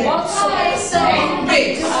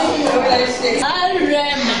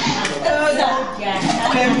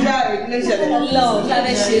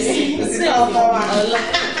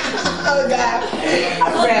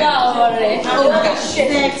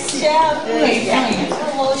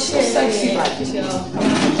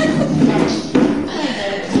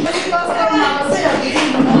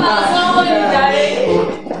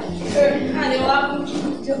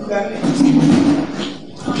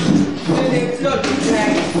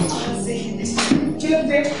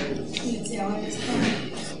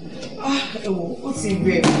 Ẹ̀wọ̀ ó ti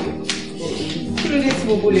bẹ̀ kí ló dé tí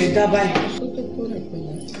gbogbo lè dá báyìí. Ó tó kó rẹ̀ pẹ̀lú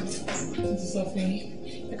mo ti sọ fún yín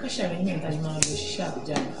ẹ ká ṣàlàyé ìta ni máa lọ ṣiṣẹ́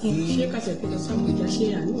àbújá ṣé ká tẹ̀ pé lọ sáwọn ìjà ṣe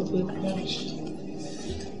àníwò pé wọ́n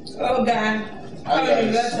Oh, God. How are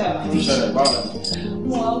you? What's up?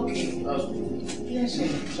 Wow, okay. Yes, sir.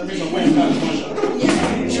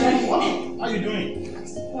 How you doing?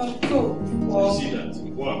 Oh, cool. Well, see that.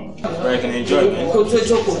 Wow. Where I can enjoy it. Go to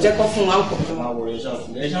Joko. Joko from Uncle. My worry is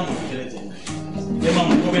out. There's no anything. Yeah,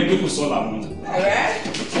 mom, go back to Solar. Alright?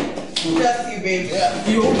 Just you, baby. Yeah.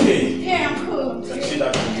 You okay? Yeah, I'm cool. I see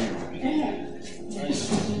that from you.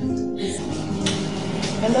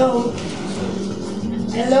 Hello.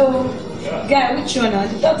 Hello. Yeah. Guy, which one now?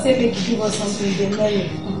 The dog say make you give us something, they know you.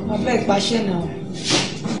 I beg passion now.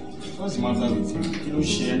 What's the matter with you? You don't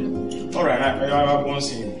share. Alright, I have one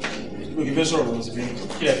thing. Look, if you're sorry, what's the thing?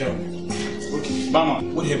 Here, tell me. Okay. Bama,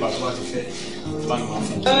 what the hell about the fair? Bama,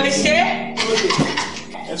 share?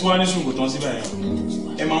 That's why I need to go to see by him.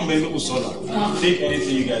 A man will solar. Take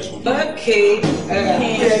anything you guys want. Okay. No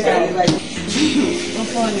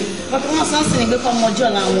funny. But come on, something go come on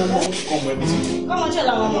jola won. Come on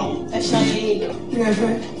jola won. E ṣàlàyé.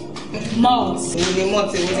 Mouth. Ni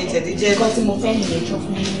mouth ni jedi je. Ko tí mo fẹ́ ni ejo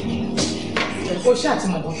fún mi. Ó ṣá ti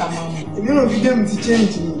mọ̀ bota ma mo. Èmi ro bí game ti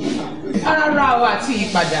change ni. Ara wa àti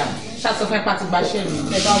ìpadà. Ṣá sọ fẹ́ pa ti gba share mi.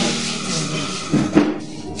 Ẹ bá wo.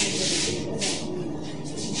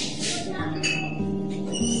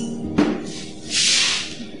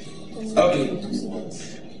 Okay.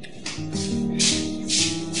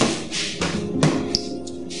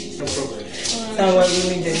 No problem. Now what you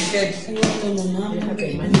mean? Dead.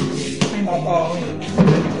 Okay, man.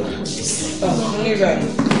 Here.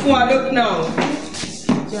 Who I look now?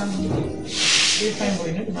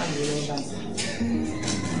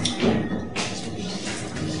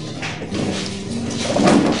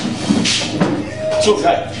 So,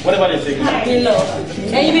 guys, what about the thing? Hello.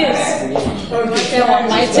 Hey, miss. Okay. I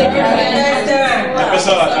take it.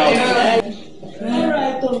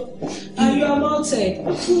 Alright, are you outside?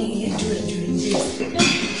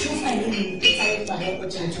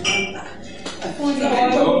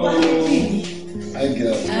 Hi,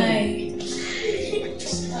 girl. Hi.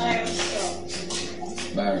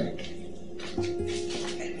 Barry.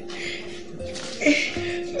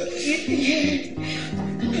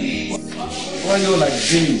 Why you like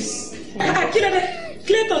this?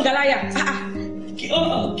 Clayton Galaya. Kí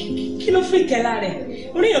ló fi kẹ́lá rẹ̀?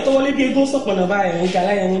 Orí èèyàn tó wọlé bí egún sọ̀pọ̀nà báyìí ń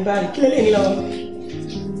Galaya ní báyìí. Kí ló lè ní lọ́wọ́?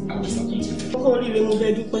 Kókó oríire mo bẹ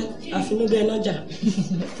dúpẹ́, àfinú bẹ́ẹ̀ nájà.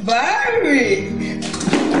 Barry.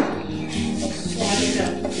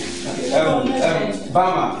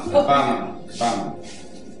 Bama.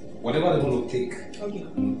 Whatever they want to take. Okay.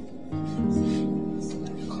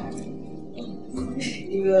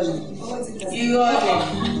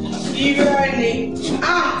 Irony.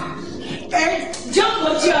 Ah! Jump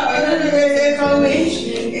what you are.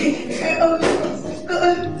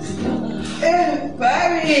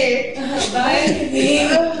 Barry. See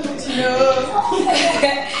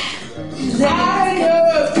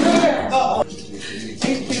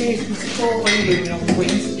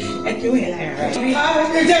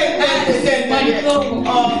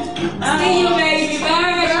you, baby.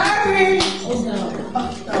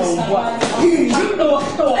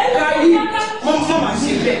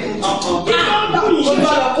 Bye.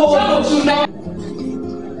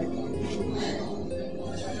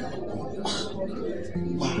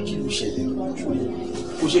 Kí ló ṣẹlẹ̀?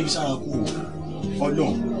 Ó ṣe bí sára kú o.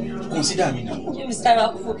 Ọlọ́run, consider mi náà. Ṣé mi sára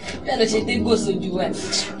kú? Bẹ́ẹ̀ ló ṣe dé gòsòjú wa.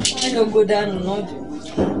 Wọ́n lọ go dànù náà jù.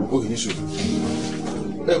 Ó kì í ṣòro.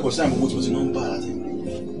 Bẹ́ẹ̀ kò sáà gbogbo tí mo ti náà ń bá ara tẹ̀.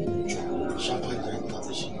 Ṣáàpá ìjà ìgbà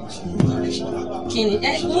àti ṣe náà ṣe ní kí ni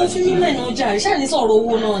wọ́n fi mímọ̀ ẹ̀nà ọjà rẹ̀ ṣáà ní sọ̀rọ̀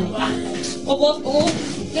owó náà ni owó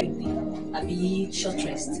àbí short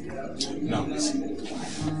rest. Now listen,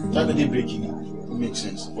 Saturday breaking makes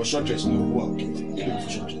sense, but short rest no go out.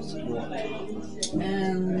 Short rest no go out.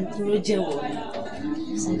 Kúrò jẹ́wọ̀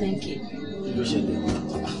something kid. Ló ṣẹlẹ̀,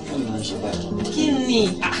 wọ́n máa ń ṣe báyìí. Kí ni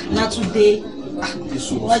na today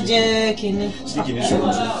wọ́n jẹ́ kíní. Sí kíní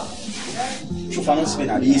sọ̀rọ̀ ṣó fana síbẹ̀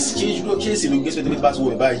náà lè ṣe èsì ló gbé síbẹ̀ tó bá ti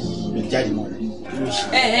wọ̀ báyìí lè jáde mọ́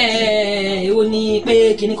èwo ni pé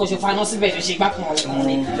kíní kan ṣe fana síbẹ̀ ṣe gbákan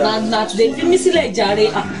ọ̀rọ̀ na today fi mí sílẹ̀ jàre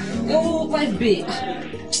owó 5B.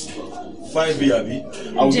 5B àbí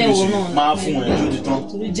àwùjọ máa fún ẹ lójú tán.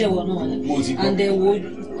 torí jẹ́wọ́ náà ni and then wo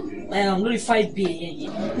lórí 5B yẹn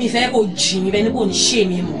mi fẹ́ kó jìn ibẹ̀ ní kò ní ṣe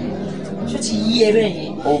mi mọ̀ ṣó ti yí ẹ bẹ́ẹ̀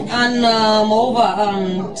yẹn and moreover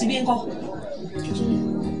ti bí nǹkan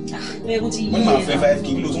wọ́n máa fẹ́ 5K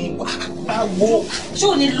ló tún wá gbó. ṣé ò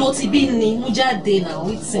ní lo ti bí ni mú jáde náà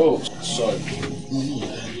wí tí. Oh sorry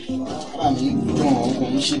àmì dùn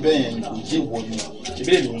ọkùnrin ṣe bẹ́ẹ̀ yẹn kò jẹ́ ìwọ ni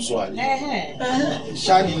ìbéèrè ló ń sọ àlẹ́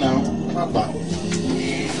ṣáàní náà má bà.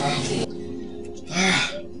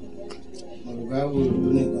 ọ̀gá wo ló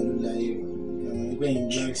nìkan ló gbẹ̀yìn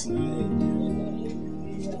blacks náà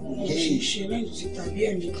ṣe lẹ́yìn tí tàbí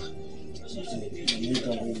ẹ̀mí kan.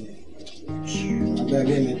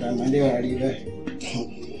 abẹ́ mẹ́ta màdé wà rí bẹ́ẹ̀.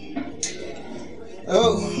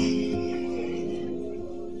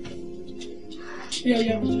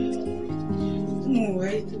 Mo wá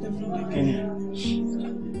ètò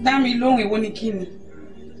dá mi lóhùn èwo ni kí ni.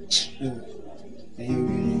 Ẹ̀yin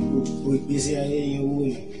obìnrin gbogbo ìgbésí ayé yín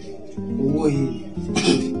owó yìí.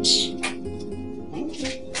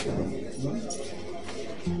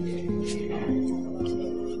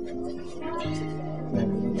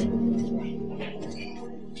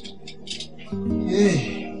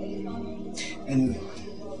 Anyway.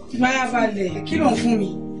 Máa balẹ̀ kí ló ń fún mi?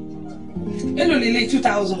 Èló lélẹ̀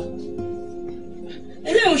 2000.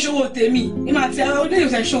 Eléyìí ń ṣòwò tèmi, ní máa ti ara eléyìí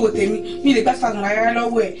ń ṣòwò tèmi, mi lè gbà 2000 rárá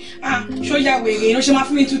lọ́wọ́ ẹ̀. Ṣó ya wèrè ló ṣe máa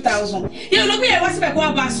fún mi 2000. Yẹ́n ló gbé yẹn wá síbẹ̀ kó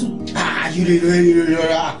wá bá sùn.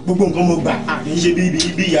 Gbogbo nǹkan mo gbà kì í ṣe bí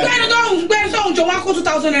ìyá. Gbẹ́ni tó ń jọ wá kó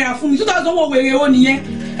 2000 naira fún mi, 2000 wọ wèrè ó nìyẹn.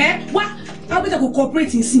 Wá abẹ́tẹ̀ kò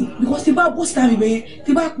cooperate ń sìn because tí bá bó síta mi bẹ̀yẹn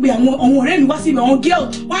tí bá pe àwọn ọ̀rẹ́ mi wá sí ibẹ̀ àwọn girl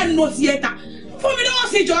wá nọ sí ẹ̀ta fún mi lọ́wọ́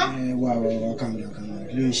sí jọ. Wà kàmìlà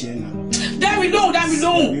ló ń ṣe é náà. Dá mi lóhùn.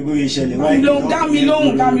 Gbogbo ìṣẹ̀lẹ̀ wáyé. Dá mi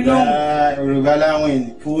lóhùn. Yorùbá láwọn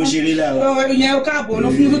ènìyàn fowó ṣeré làwọn. Ìyẹn ó káàbọ̀ lọ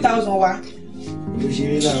fún 2000 wa. Fowó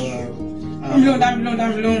ṣeré làwọn. Dá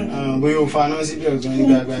mi lóhùn. Bóyá o faná síbi ọ̀gbọ́n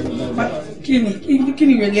nígbà. Kí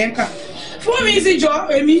ni ìrẹ̀lẹ̀ ń kà? Fún mi sí jọ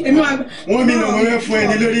èmi máa. Wọ́n mi lòun rẹ̀ fún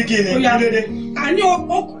ẹni lórí kí ni kílódé. Àní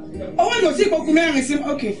owó yóò sí ìkókù mẹ́rin sí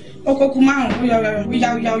okòkù márùn-ún ó yá dá mi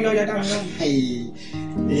lóhùn.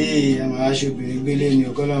 A máa ṣobìnrin gbélé ni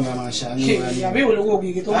ọkọ náà máa ṣàánú wa ní. Àbí olówó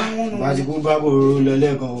ògìgì tó wá ń wọ́n nù. Bá ti kú bá bòrò lọ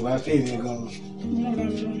lẹ́ẹ̀kan ò bá fẹ́ mi gan.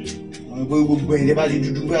 Gbogbo ẹ̀yìn bá ti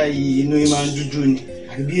dúdú báyìí inú yín máa ń dúdú ni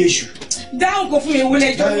àbí bí èṣù. Dáhùn kò fún mi ìwé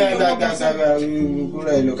lẹ́jọ́ mi lọ́wọ́.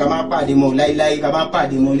 Kúrò ẹ̀ lọ ká má pàdé mọ́ láíláí ká má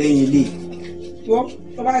pàdé mọ́ lẹ́yìn ilé. Wọ́n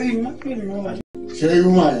tó bá rí mi má pè mí mọ́. Ṣé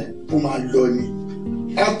irú màá yẹn kó máa lọ ni?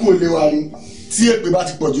 Á kò lé wa ni tí èpè bá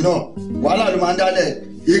ti pọ̀jù náà wàhálà ló máa ń dálẹ̀.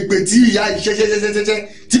 Èpè tí ìyá yìí ṣẹ́ṣẹ́ṣẹ́ṣẹ́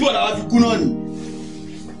tí bọ̀dà wa fi kú náà ni.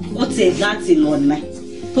 Ó tiẹ̀ láti lọ nà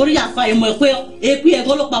torí àfa ìmọ̀ ẹ̀ pé èpè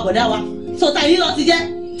ẹ̀gọ́ ló pa bọ̀dá wa tó ta ìlú lọ ti jẹ́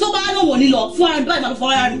tó bá náà wò ní lọ fún ara báyìí máa fọ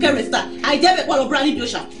ara rẹ̀ rẹ̀ sítà àìjẹ́ bẹ̀ pọ̀ lọ búra níbi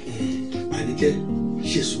òòṣà. Àníkẹ́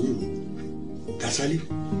ṣe sùúrù Kàsálí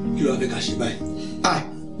kí ló wá fẹ́ ká ṣe báyìí.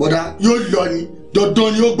 Bọ̀dà yóò lọ ni dandan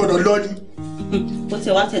ni ó gbọ́dọ̀ lọ ni. Ó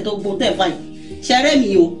tiẹ̀ wá tẹ̀ tó gbóhùn tẹ̀ báyìí ṣẹ́rẹ́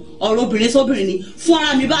mi o ọ̀rọ̀ obìnrin sóbìnrin ni fún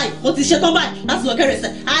ara mi báyìí mo ti ṣetán báyìí láti lọ kẹrẹsẹ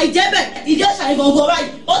àìjẹ́ bẹ́ẹ̀ ìdí ọ̀sà ìgbọ̀ngàn báyìí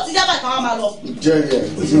ó ti jẹ́ báyìí káwọn máa lọ. jẹ́rìí ẹ̀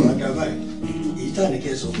ó sì máa ga báyìí èyí tá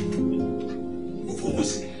Àníkẹ́ sọ mo fọwọ́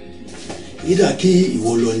sí i yídà kí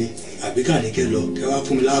ìwọ lọ ni àbí ká Àníkẹ́ lọ kẹ́ wá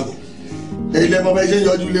fún mi láàbọ̀. ẹ̀yin lẹ́ mọ bẹ́ẹ̀ ṣe ń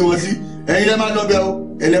yọjú lé wọn sí ẹ̀yin lẹ́ máa lọ bẹ́ẹ̀ o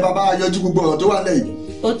ẹ̀yin lẹ́ bàbá yọjú gbogbo ọ̀rọ̀ tó wà lẹ́yìn.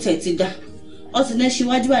 Ó tẹ̀ ti dá ó ti ní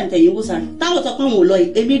ṣíwájú wà nítẹ̀yìn wò sáré táwọn tó kàn wò lọ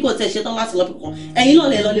yìí èmi kò tẹ̀ ṣetán láti lọ pẹ̀kọ́ ẹ̀yin náà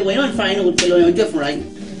lè lọ lè wọ̀ ẹ̀yin náà ní fara yín náà tẹ̀ lọ yanjú ẹ̀ fúnra yín.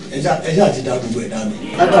 ẹja àti dá gbogbo ẹ̀ dànù.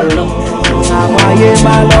 Lágbára lọ. Àwọn ayé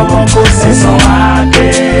máa lọ́kàn kó sí. Ẹ̀san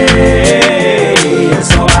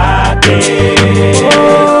àké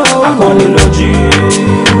akọni lójú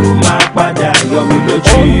máa padà yọ mí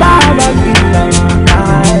lójú. Ó bá bá fi lọ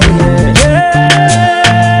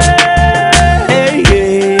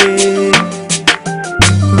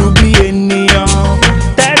rúbí ènìyàn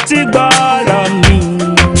tẹ́tí gbọ́rọ̀ mi.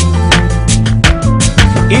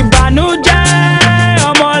 Ìbànújẹ́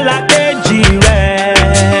ọmọlàkejì rẹ̀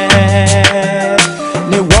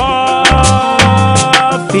ni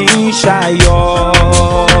wọ́n fi ń ṣayọ̀.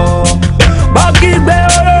 Bọ́kígbé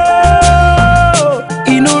oró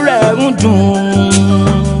inú rẹ̀ ń dùn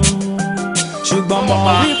ṣùgbọ́n mo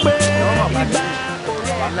wípé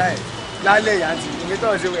ìgbà lálẹ́ yìí àti ìwé tó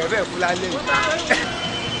ń ṣe wẹ̀ bẹ́ẹ̀ kú lálẹ́ yìí.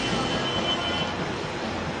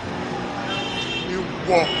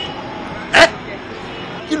 Ìwọ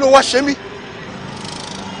kí ló wá ṣe mí?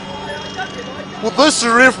 With this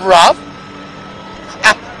riff raff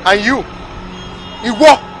and you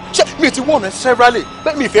ìwọ ṣé mi ti wọ̀n ẹ́ severally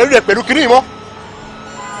bẹ́ẹ̀ mi ìfẹ́ rí ẹ pẹ̀lú kiri mọ́.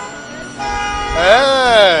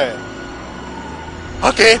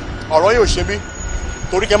 Ok ọ̀rọ̀ yóò ṣe mí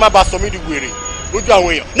torí kẹ́ má bàa sọ mí di wèrè lójú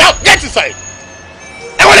àwọn èèyàn. Now get inside.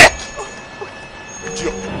 Ẹ wọlé.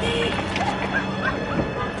 Idiot.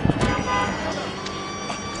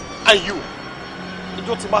 And you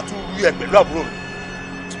ìjọ tí máa tún rí ẹ pẹ̀lú àbúrò mi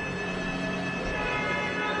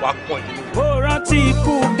wàá pọ̀ ìdílé. Ó rántí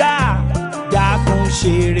ikú dákun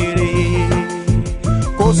ṣe rere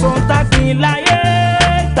kò sóhun tá kí n láyé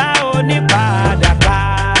tá ò ní padà bá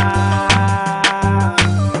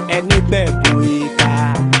ẹni bẹ́ẹ̀ kò ìka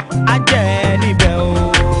á jẹ́ níbẹ̀ o.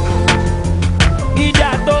 Ìjà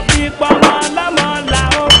tó fi pọ́nmọ́ lọ́mọ la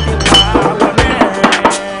ó fi pa wọ́n mẹ́rin.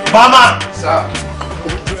 Farmer. Sir.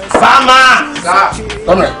 Farmer. Sir.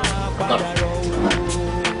 Come here. Come.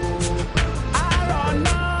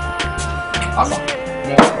 Asa.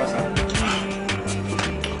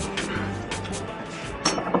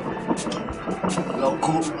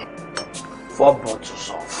 Local 4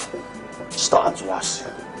 bottles of start washing.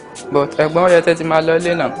 But ẹ̀gbọ́n yẹ tẹ́tí máa lọ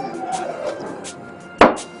ilé náà.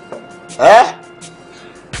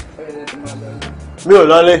 Mi ò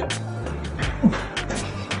lọlé.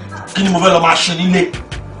 Kí ni mo fẹ́ lọ máa ṣe nílé?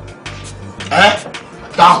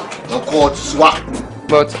 Dáhùn lọ́kọ́ ọtí sí wa.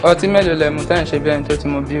 But ọtí mélòó lẹ mú táyà ń ṣe bí ẹni tó ti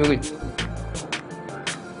mu bíórì?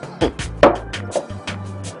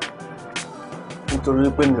 Nítorí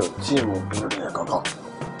pé mi ò tí ì mú bíórì yẹn kankan.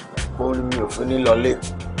 Ó ní mi ò fi ní lọlé.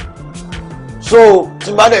 So tí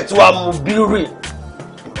bá dẹ̀ tí wàá mu bíórì,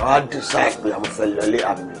 màá decide pé àwọn fẹ́ lọlé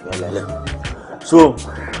àbí mi fẹ́ lọlé. So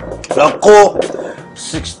lọ kó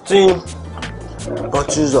 16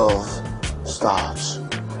 bottles of stars.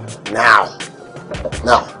 Now.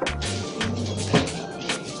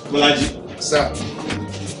 Bọ́lájí. Sir.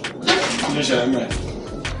 Kí ló ṣẹlẹ̀ mẹ́rin?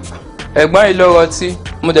 Ẹ̀gbọ́n yìí ló rọtí,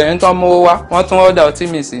 mo dẹ̀ ní tán mówó wá, wọ́n tún ọ̀dà ọtí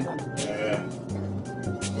mi sí.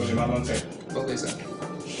 O lè máa lọ tẹ̀. Okay, sir.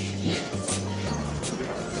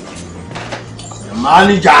 The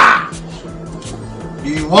manager.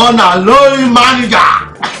 The one and only manager.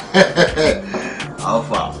 How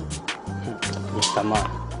far? Mr. Man,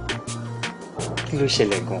 kí ló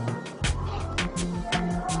ṣẹlẹ̀ gan?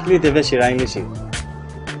 Kí ló tẹ́ fẹ́ ṣe ra yín léṣe?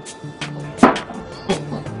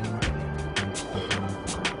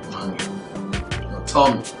 Tell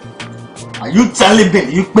me, are you telling me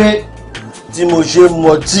you pé tí mo ṣe mu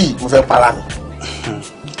ọtí mo fẹ́ para mi?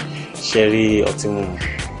 Ṣé rí ọtí mímu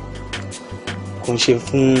kò ń ṣe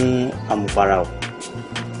fún àmupara o.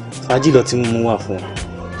 Fàájì lọtí mímu wà fún.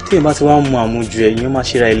 Tí èèyàn bá ti wá mu àmujù ẹ̀ yẹn máa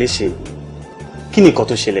ṣe ra ẹ léṣe. Kí ni nǹkan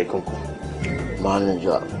tó ṣẹlẹ̀ gangan?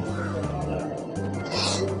 Manager,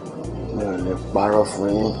 mi ò lè parọ́ fún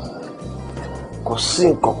yín. Kò sí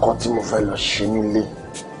nǹkan kan tí mo fẹ́ lọ ṣe nílé.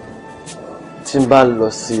 Tí n bá lọ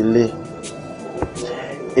sí ilé,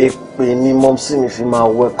 èpè ni mọ́mísí mi fi máa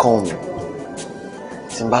welcome mi.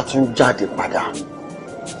 Tí n bá tún jáde padà,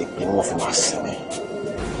 èpè ni wọ́n fi máa sìn mí.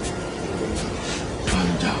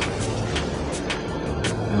 Manager,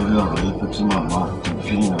 lórí ọ̀rọ̀ yìí pé kí màmá tó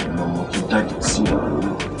fi ń rìn lọ́mọ tó jáde sí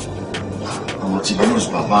ìlú. Mo ti lose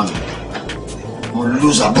bàbá mi, mo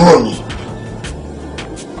lose àbúrò mi.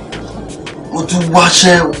 Mo tún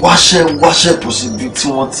wáṣẹ́ kò sí ibi tí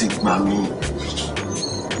wọ́n ti gbà mí.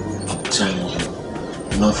 I'm telling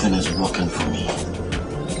you, nothing is working for me.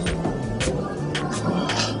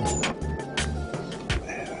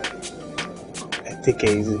 Take it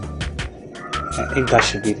easy. If that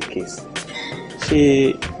should be the case,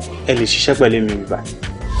 ṣé ẹ lè ṣiṣẹ́ pẹ̀lú mi bíbá?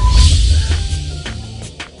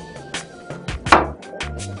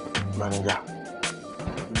 Manager,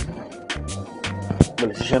 mo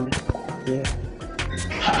lè ṣiṣẹ́ mi.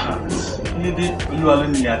 Kí ló dé olúwa ló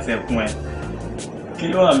ní àti ẹ̀kún ẹ̀? Kí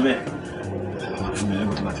ló wà bẹ́ẹ̀? Fún mi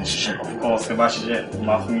lẹ́gbẹ̀ẹ́ tí wọ́n ti ṣiṣẹ́. Of course, ẹ bá ṣiṣẹ́,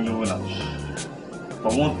 máa fún mi lówó náà.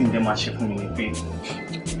 But one thing dem máa ṣe fún mi ni pé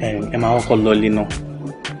ẹ máa kọ́kọ́ lọ ilé náà.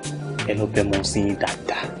 Ẹ lọ bẹ̀ mọ́ sí yín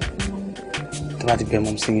dáadáa. Tó bá ti bẹ̀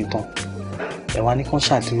mọ́ sí yín tán, ẹ wá ní kán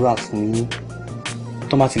ṣàdúrà fún yín.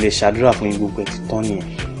 Tó bá ti lè ṣàdúrà fún yín gbogbo ẹ̀ ti tán nìyẹn.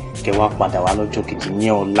 Kẹ́ wá padà wá lọ́jọ́ kejì ní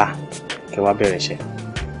ọ̀la. Kẹ́ wá bẹ̀rẹ̀ iṣẹ́.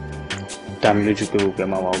 Dá mi lójú pé gbogbo ẹ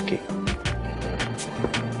máa wá okay.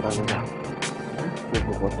 Manager,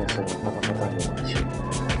 gbogbo ọ̀pọ̀ tẹ̀sán ní pátápátá ni wọ́n ṣe.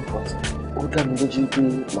 Ó dá mi lójú pé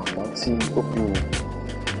màmá tí ó bí mi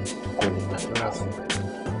kò lè gbàdúrà fún mi.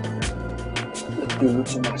 Èpè ló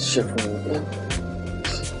tún máa ṣiṣẹ́ fún mi.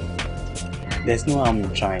 There's no harm in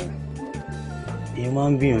trying. Èèyàn máa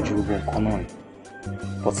ń gbìyànjú gbogbo nǹkan náà ni.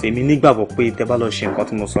 But èmi nígbàgbọ́ pé tẹ́ bá lọ ṣe nǹkan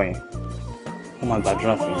tí mo sọ yẹn, wọ́n máa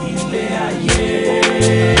gbàdúrà fún mi. Ilé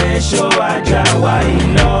ayé ṣó ajá wa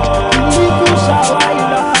iná.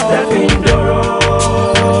 Tẹ̀fí ń dòrò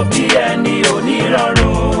bí ẹni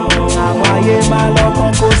onírọ̀rùn. Àwọn ayé máa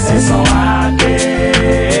lọ́kàn kó sí. Ẹ̀san àké,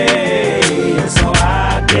 ẹ̀san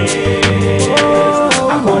àké.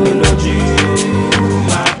 Akọni lójú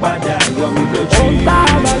máa padà yọ mí lójú. Ó ń bá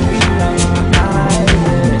bá mi lọ.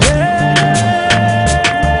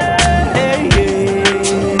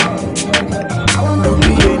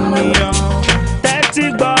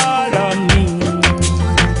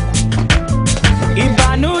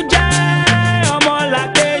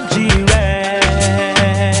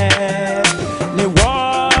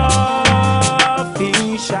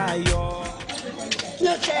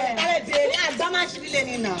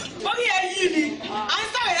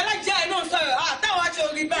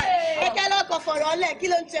 kọ fọ̀rọ̀ lẹ̀ kí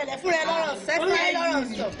ló ń ṣẹlẹ̀ fún ẹ lọ́rọ̀ sẹ́fúnra ẹ lọ́rọ̀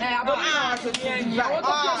sọ. ẹ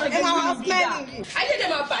máa wá fúnmẹ́lì yìí. ayédè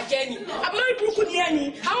máa bàjẹ́ ni àbúrò burúkú ni ẹni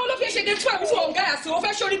àwọn olófin ṣe dé tí wàá fi fún ọ̀gá yà sí wọn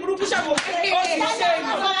fẹ́ sórí burúkú ṣàwọn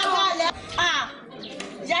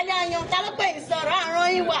yálé ayan ta ló pè é sọ̀rọ̀ àrùn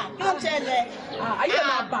yín wà kí ló ń ṣẹlẹ̀. ayé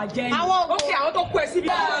máa bàjẹ́ ni ókè àwọn tó kú ẹ síbi.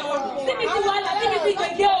 síbi tí wàá là síbi tí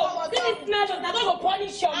gègé o síbi tí náà dọ̀tà tó kò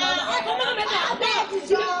pọ́nìṣì ọmọ ọmọ mẹ́ta bẹ́ẹ̀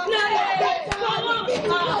ti náà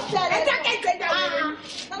ẹ jákè ìgbẹ́jà wẹ̀rẹ̀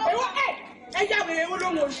ẹ já wẹ̀rẹ̀ wọn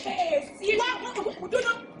lóhùn oṣù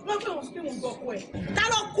wọ́n fẹ́ wọn sí wọn gbọ́ kú ẹ. ta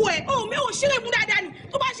ló kú ẹ o mi ò ṣeré mú dáadáa ni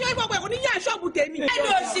tó bá ṣeré gbọ́ pé kò ní yá ṣọ́ọ̀bù tèmi. ẹ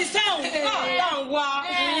lọ sí sẹ́wọ̀n náà wá.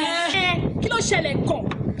 kí ló ṣẹlẹ̀ kàn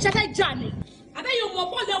ṣẹ́fẹ́ jà ni àbẹ́yẹ ọmọ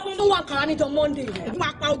bọ́ọ̀lù ọkùnrin tó wà kàrá níjọ Monday. ẹ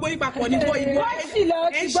máa pa ogbó yín papọ̀ ní bọ́ ìwọ ẹ sì lọ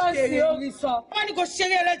ti gbọ́ sí orí sọ. wọ́n ní kò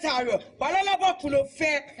ṣeré ẹlẹ́ta rẹ̀ balọ́lọ́bọ̀ kù ló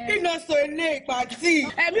fẹ́ iná sọ ilé ìpàtì.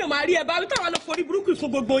 ẹ̀mí ò máa rí ẹ bá wí táwọn lọ forí burúkú fún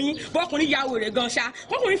gbogbo yín bọ́kùnrin ya wèrè gan ṣá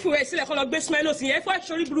bọ́kùnrin fi wèrè sílẹ̀ kọ́ lọ gbé smelo sí yẹn fọ́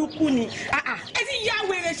sórí burúkú ni ẹ ti ya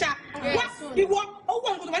wèrè ṣá wá ìwọ owó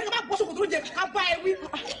ọ̀nà kòtò wà ní ká bá bọ́ sókòtò oúnjẹ ká bá ẹ wí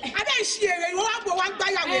adé ìṣe èrè ìwọ wá bọ̀ wá ń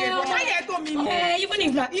gbáyà wèrè bọ̀ káyẹ̀ tó mi ni. even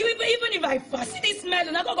if I fast see this smell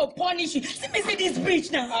and I go punish you see me see this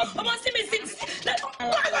breach now mama see me see this.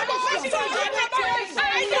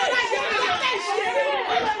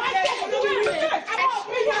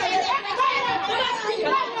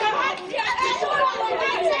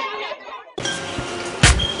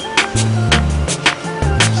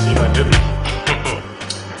 See my baby.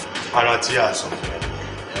 Ara tí a sọ fún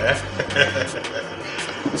ẹ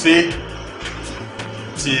sí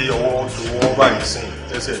tí ọwọ́ tó wọ́n báyìí sìn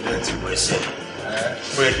tẹ́sẹ̀ dẹ́ ti wẹ̀ sí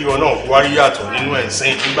ó yẹ kí wọn náà wárí yàtọ̀ nínú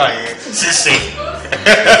ẹ̀sìn nígbà yẹn sísìn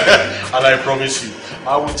and I promise you I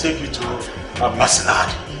will take you to a masinad.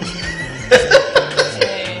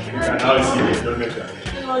 You can now see the filmmaker.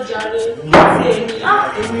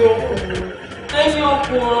 Ẹ̀yin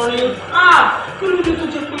ọkùnrin kí ló dé tó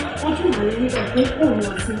jẹ́ pé ojú ìwòye nígbà pé kò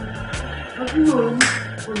wọ́n sí àbúrò yín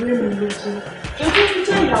ọ̀rẹ́ mi ló jẹ́ ètò ti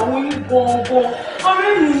jẹ́ ìyàwó yín gangan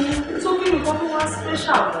ọ̀rẹ́ mi tó kí nìkan tó wá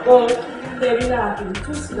special gan tẹ̀rí láàbì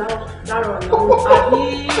tó sì lárọ̀ ìyàwó àbí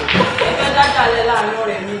ẹgbẹ́ dájàlẹ̀ láàrin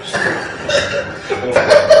ọ̀rẹ́ méjì.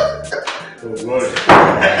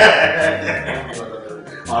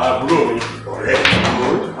 Àbúrò mi ọ̀rẹ́ mi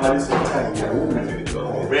àdìsọ́tà ìyàwó mi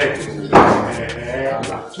ọ̀rẹ́ mi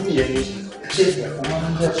tún yẹ ní ṣé ẹ̀fọ́ máa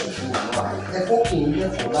ń jẹ́ ṣùṣù wà ẹ̀fọ́ kì í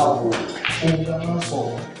jẹ́fọ́ láwo ohun ká máa ń sọ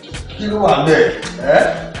kí ló wà bẹ́ẹ̀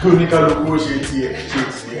kí oníkálukú ó ṣe tiẹ̀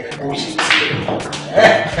ó ṣe tiẹ̀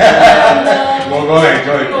gbọ́ngàn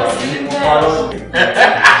ẹ̀jọ́ ìgbà ní pálọ́ọ̀sì.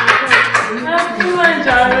 Kí ló ń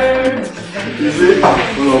jàre? Ilé ó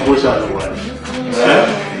lọ bó ṣàlùwà ni.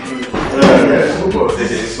 Púpọ̀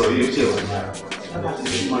tẹ̀lé sọ yóò ṣe wà ní ara.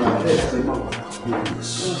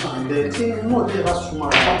 Tí mú ọ̀dẹ́ bá súnmọ́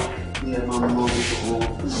ara ní ẹ máa mọ gbogbo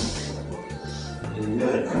bó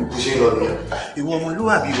ṣe lọ lọ. Ìwọ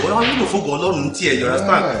ọmọlúwàbí ìwọ wá wúlò fógo Ọlọ́run tí ẹ yọra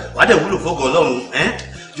stan wà á dẹ̀ wúlò fógo Ọlọ́run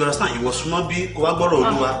yọra stan ìwọ súnmọ́ bí kò wá gbọ́rọ̀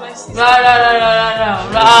Olúwa. Rárá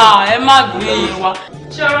ẹ má gbé e wá.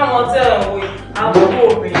 Ṣé ọ̀rọ̀ wọn tẹ̀ ẹ̀ wò àbúrò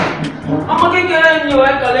mi? Ọmọ kékeré ni ò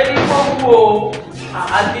ẹ̀kọ́ lé ní fọ́ọ̀mù o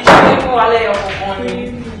àbí ṣe fún wa lẹ́yọ̀ kọ̀ọ̀kan ni.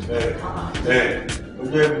 Ó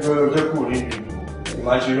jẹ́ kúrò níbi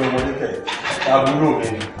ìmáa ṣe rí ọmọdé kẹ̀ àbúrò mi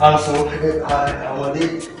à ń sọ ọmọdé.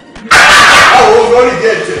 Àwọn olórí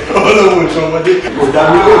jẹ́ ẹ̀jẹ̀ ọlọ́wọ́ ìṣọ́ ọmọdé kò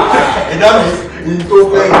dàbí ló ẹ̀dá mi ní tó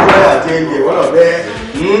fẹ́ gbé àti ẹ̀yẹ̀ wọ́n lọ bẹ́ẹ̀.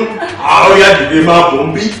 Àwọn ya dìde máa bọ̀ ń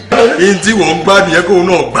bí. Ihun tí wọ́n ń gbádùn yẹ kóun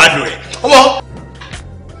náà gbádùn ẹ̀. Ọmọ.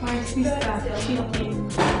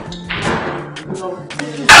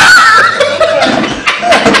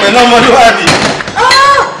 Pẹ̀lú ọmọlúwàbí.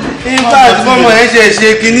 Nígbà tí ọmọ ẹ̀ ṣe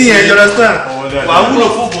kínní yẹn yọrọ sàn. Wà á wúlò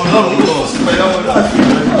fún bọ̀ lọ́rùn lọ. Pẹ̀lú ọmọlúwàbí.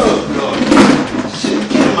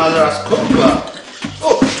 Kí ni màá lọ àsìkò?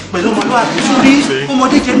 Pẹ̀lú ọmọlúwàbí sórí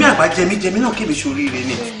ọmọdé jẹmí àgbà jẹmí náà kébè sórí rẹ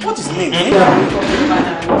ni. What is name?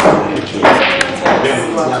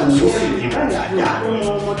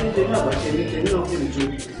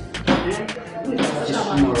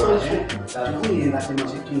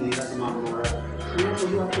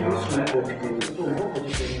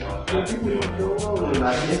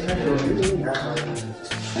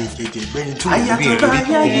 Ìjẹ̀jẹ̀gbẹ́ni tó ń bí ẹ̀rọ ní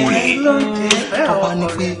owó rẹ̀ kápá ní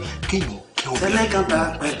pé kéèyàn kí o bí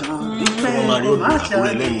wọ́n máa rí olùkàwé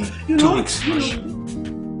rẹ̀ lẹ́yìn 2 weeks.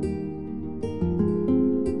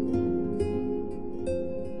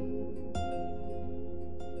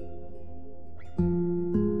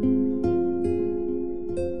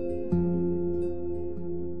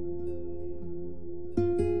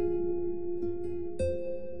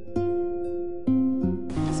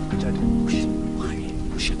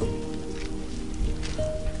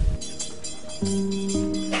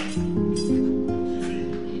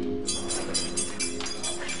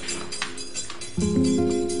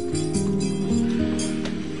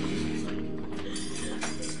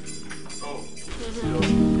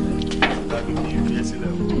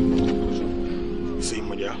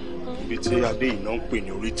 tí adé iná ń pè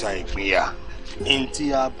ní oríta ìpínyà ní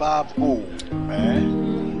tí a bá bò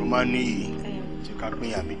ló máa ní iyì tí ká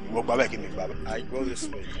pínyà mi ìwọ gbà bẹ́ẹ̀ kí mi gbà bẹ́ẹ̀. àìgbọ́ lè sọ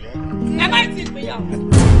ìyẹn. ẹ má ti ìpínyàwó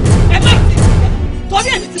ẹ má ti ìpínyàwó torí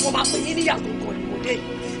èmi tí mo máa pè yín níyàwó kan ìmọ̀dé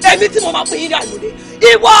èmi tí mo máa pè yín ní àìmọ̀dé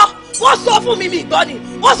ìwọ wọ́n sọ fún mi ìgbọ́ ni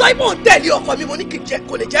wọ́n sọ pé mò ń tẹ̀lé ọkọ mi mo ní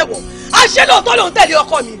kò lè jẹ́wọ́ àṣẹ lóòótọ́ ló ń tẹ̀lé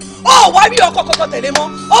ọkọ mi ó wá rí ọkọ kọ́kọ́ tẹ̀lé mọ́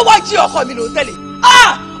ó wá jí ọkọ mi ló ń tẹ̀lé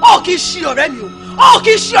ó kì í ṣí ọ̀rẹ́ mi o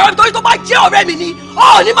kì í ṣe ọ̀rẹ́ mi torí tó bá jẹ́ ọ̀rẹ́ mi ni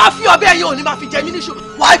ní máa fi ọbẹ̀ yẹn ò ní máa fi jẹ mí níṣu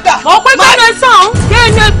wàá gbà. ọ̀pẹ gbọ́dọ̀ sàn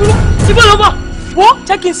kéèyàn ẹ̀ dúró ibo ló bọ̀ wo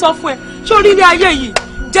jẹ́ kí n sọ fún ẹ sórí ilé ayé yìí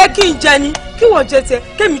jẹ́ kí n jẹ ni kí wọ́n jẹ tẹ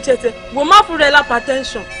kémi jẹ tẹ wọ́n má fún rẹ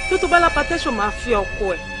lápàtẹ́ńsọ̀n tó bá lápàtẹ́ńsọ̀n máa fi ọkọ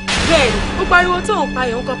ẹ̀ bẹ́ẹ̀ ni ó pariwo tó ń pa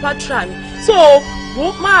èèyàn kan pátá ni so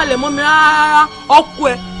wo máa lẹ̀ mọ́ mi rárá ọkọ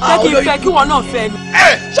ẹ̀ jẹ́ kí n fẹ́ kí wọ́n náà fẹ́ ni.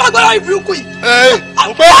 ṣọ́gbọ́n ìbúrúkú yìí.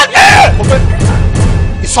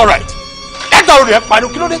 It's all right. Ẹ̀dá orí ẹ̀ pariwo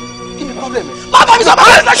kí ló dé? Kí ni problem ẹ̀? Bàbá mi sọ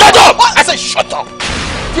bàbá mi sọ shut up! I said shut up!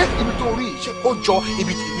 Ṣé ibi tó rí ṣé ó jọ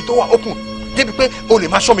ibi tó wà open débi pé o lè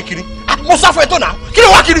máa ṣọ́ mi kiri? Mo sá fún ẹ tó nà. Kí ló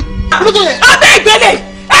wá kiri? Abẹ́ ìgbélé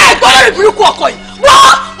gbọ́dọ̀ rí burúkú ọkọ yìí.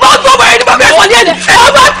 Wọ́n gbọ́ bọ̀ ẹni bàbá ẹ̀fọ́ ní ẹ̀dẹ̀.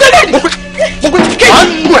 Ọba tẹ́lẹ̀ ni. Mo gbé kí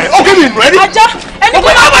ni nù ẹ̀? Ó kí ni nù ẹ̀ ní? Ajá ẹni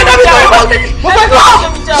kí ló máa dábì sọ̀rọ̀ bọ̀ mi. Mo gbé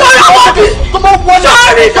sọ̀rọ̀ bọ̀ mi. Tó bá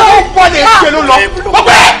wọlé tiẹ̀ ló lọ.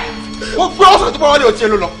 Mo gbé ọ̀sán tó bá wọlé tiẹ̀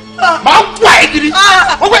ló lọ. Máa wá ẹ gidi.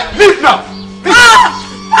 Mo gbé leave now.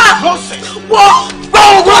 Wọ́n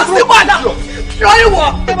sí padà lórí wọ̀.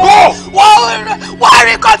 Wọ́n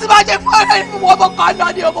rí kan tí máa jẹ fún ọ̀rẹ́ mi wọ́n mọ̀kàn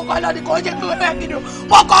náà ni kò jẹ́ kí wọ́n fẹ́ kí ni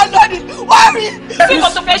mọ̀kàn náà ni wọ́n rí. kí ló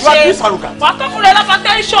tó fẹ́ ṣe wàá tó fúnra ẹ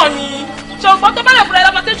lápátẹ́ńsọ̀n ni ṣùgbọ́n tó bá lè fúnra ẹ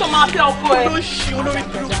lápátẹ́ńsọ̀n máa fi ọkọ ẹ. olórí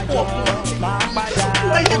burúkú ọkọ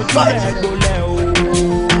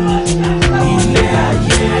ilé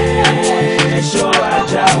ayé ṣọ́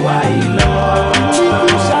ajá wa ìlọ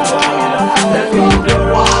lẹ́kùn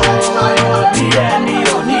dòrò bí ẹni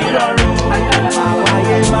onírọ̀rùn àwọn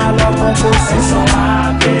ayé máa lọ́kàn kó sì sàn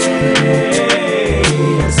áké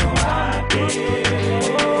ẹ̀sán áké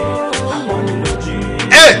àpọ̀nilójú.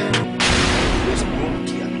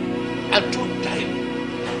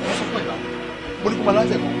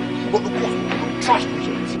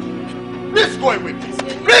 Please go away, please.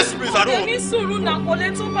 Please, I don't want. Ní sùúrù náà kò lè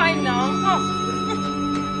tún báyìí náà.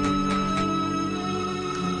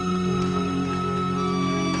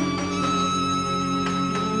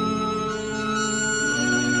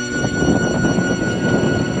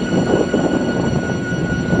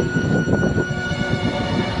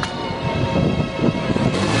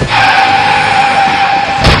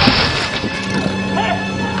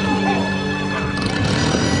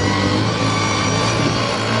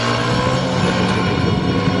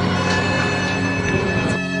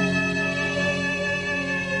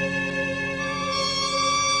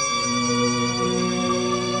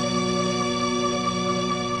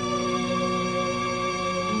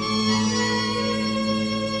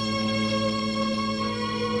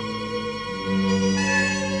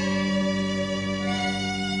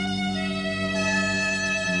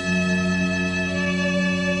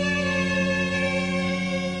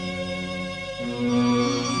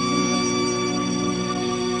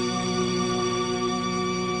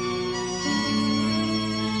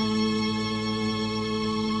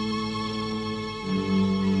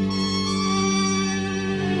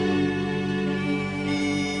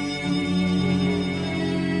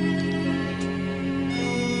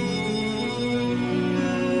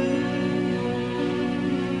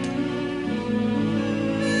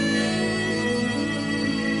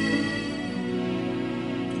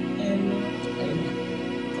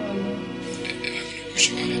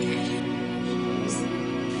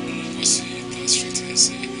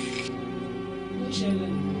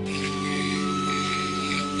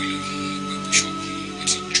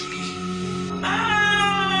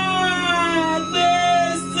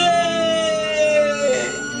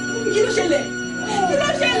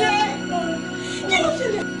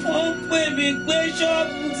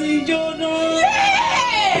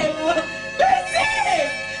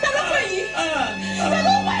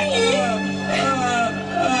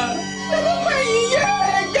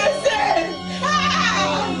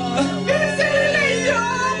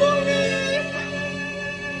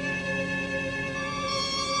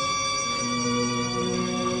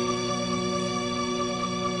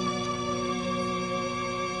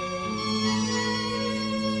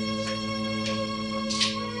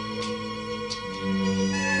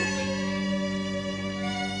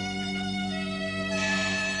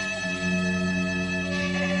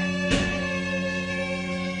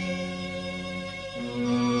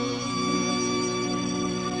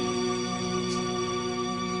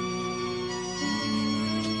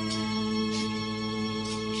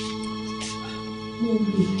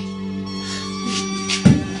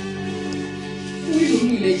 Orí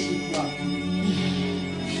ìrònú ilẹ̀ ṣe wà.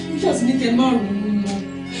 Mo ṣàtì ní kẹ́ má ronú mọ́.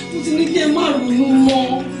 Mo ti ní kẹ́ má ronú mọ́.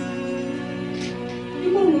 Ẹ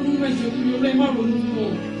má ronú mọ́ ẹjọ́ bí ọlọ́ ẹ má ronú mọ́.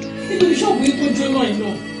 Nítorí ṣọ́ọ̀bù yìí tó jóná iná.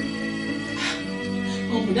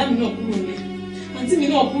 Àwọn bùdá mi náà kúrò lé. Àǹtí mi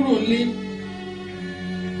náà kúrò lé.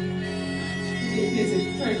 Ilé ẹsẹ̀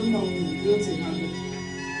tó táyé ló máa wọ̀ ní yóò ti máa lọ.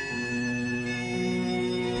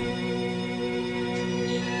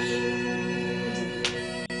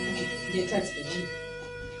 Get that for you.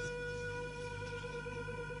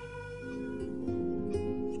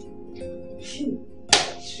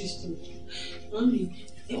 Mami,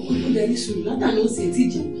 ẹ̀wọ̀n ló dẹni sùúrù látàrí ó sì ti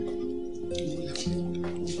jẹun.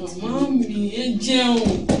 Mami, ẹ jẹun.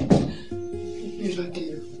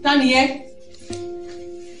 Tani ẹ?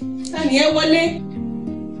 Tani ẹ wọlé?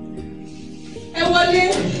 Ẹ wọlé?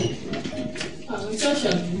 Àwọn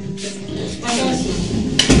ṣọ́ọ̀ṣà mi. Adáṣe.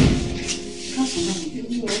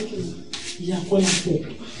 Ìyá Kọ́lá pọ̀.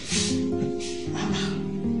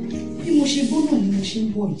 Bí mo ṣe bọ́ náà ni mo ṣe ń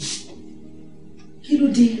bọ̀ yìí. Kí ló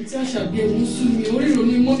dé? Tí àṣàbí ẹ̀mú sú mi, orí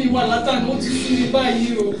ìrònú imọ́ mi wà látàná, ó ti sú mi báyìí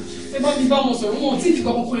o. Ẹ bá mi bá wọn sọ̀rọ̀, wọn ò tí ì fi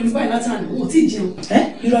kankan kún ẹnu báyìí látàná, wọn ò tí ì jẹun. Ẹ́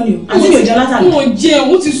irọ́ ni o, àti mi ò jẹun látàná. Wọn ò jẹun,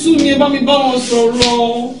 ó ti sú mi, ẹ bá mi bá wọn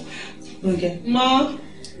sọ̀rọ̀. Lóńkẹ́. Má.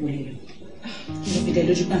 Wọlé lọ. Mo fi dẹ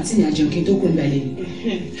lójú pàǹtí ní àjẹun kí n tó kó nígbà lẹ́yìn.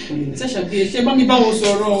 Tí àṣàbí ẹ ṣe bá mi bá wọn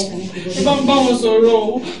sọ̀rọ̀, ẹ bá mi bá wọn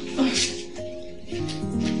sọ̀rọ̀.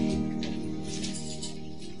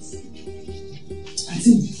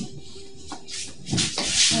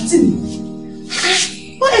 Àǹtí mi,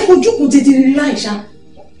 wọ́n lè kojú kù tètè rí láìṣá.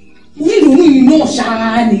 Mo ní ìrònú yìí náà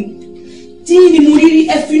ṣáá ni. Tí ni mo rí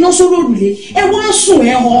ẹ fi iná sórí òrùlé, ẹ wá sùn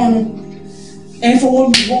ẹ ọrùn, ẹ fọwọ́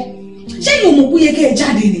lùwọ́. Ṣé yóò mọ̀ bóyá kẹ́ ẹ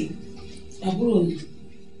jáde ni? Àbúrò mi,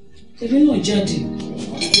 tẹ̀lé náà jáde.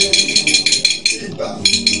 Ìgbà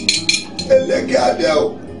ẹlẹ́gẹ̀ adé o,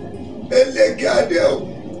 ẹlẹ́gẹ̀ adé o,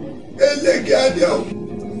 ẹlẹ́gẹ̀ adé o,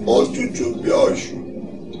 ó tutù bí ọ̀ṣun,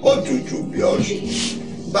 ó tutù bí ọ̀ṣun.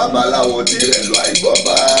 Babaláwo tí rẹ̀ lu àìgbọ́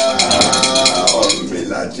bá ọ̀run mi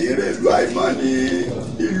láti rẹ̀ lu àìmọ́ ní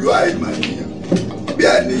ìlú àìmọ́ nìyẹn. Bí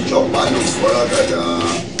ẹni ìjọba ló fọ́rọ̀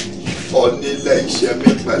dandan, onílé iṣẹ́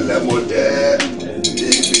mi pẹ̀lẹ́ mo dẹ́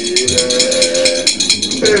ibi rẹ̀,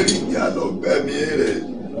 èrì ìyá lọ gbẹ́mí rẹ̀,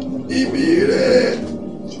 ibi rẹ̀,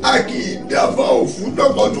 a kì í dáfà òfú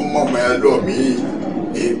dọ́kọ̀ tún mọ̀mọ́ ẹ lómi,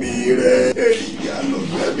 ibi rẹ̀, èrì ìyá lọ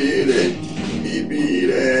gbẹ́mí rẹ̀, ibi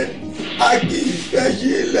rẹ̀. A kì í fẹ́ ṣe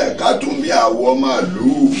ilẹ̀ ká tún mi àwọ̀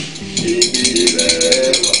màlúù. Ibi rẹ̀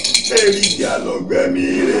èrìjà lọ́gbẹ̀mí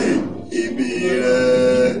rẹ̀. Ibi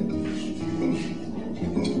rẹ̀.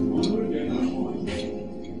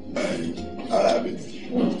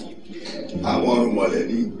 Arábìnrin, àwọn ọ̀rùnmọ̀lẹ̀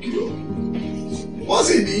ní kí ọ. Wọ́n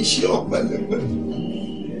sì ní í ṣe ọ pẹ̀lẹ́pẹ̀lẹ́.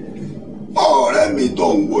 Ọ̀rẹ́ mi tó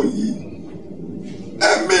ń wò yìí,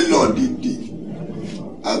 ẹ̀mí lọ dìde.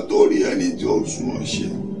 Àtòrí ẹni tí ó sún ọ ṣe.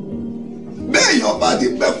 Béèyàn bá ti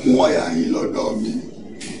pẹ́ kún ọ̀yà yín lọ́dọ̀ mi,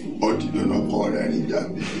 ó di dandan kọ́ rẹ̀ rìn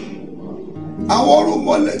jáde. Àwọn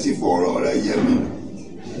ọ̀rùnmọ̀lẹ̀ ti fọ̀rọ̀ rẹ̀ yẹ mi,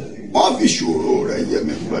 wọ́n fi ṣòro rẹ̀ yẹ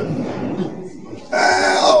mi pẹ̀lú.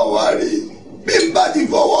 Ọ̀wá rí bí n bá ti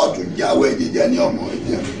fọwọ́ ọ̀tún jáwé jíjẹ ní ọmọ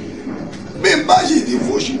jẹ, bí n bá sì ti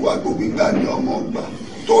fòṣì wá gbogbo ìgbà ní ọmọ gbà,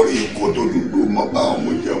 torí ikú tó dúdú mọ́ bá ọmọ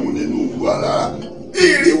jẹun nínú ugbó alára,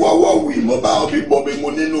 ìrìwọ́wọ́ wì mọ́ bá ọmọ bíbọ́ mímu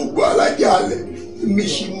nínú ugbó alájàalẹ̀. Mi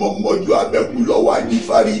sì mọ mọ́jú abẹ́kú lọ́wọ́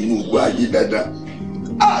ajífárí inú igbó ayé dandan.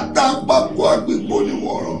 Àtàpàkọ́ àgbègbò ni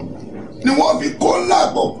wọ́n rán. Ni wọ́n fi kọ́ ńlá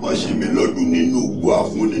àkọ́kọ́ sí mi lójú nínú igbó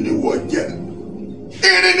àfúnni ni wọ́n jẹ́.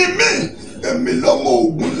 Irin ni mí, ẹ̀mí lọ́mọ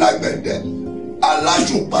ogun lágbẹ̀dẹ.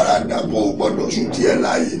 Aláṣùparadà kan ò gbọ́dọ̀ sùn tiẹ̀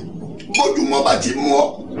láàyè. Bójúmọ́ bá ti mú ọ,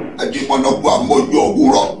 àjùmọ̀nàkú àmójú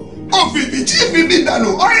òwúrọ̀. Ó fìbí tí fìbí dànù,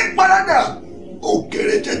 ọ̀rẹ́ paradà. Ó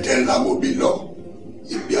kéré tẹ́tẹ́ ńlá mo bí lọ.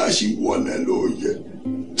 Ibi àṣìwọlẹ̀ ló yẹ.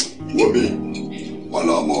 Wo mi, wọn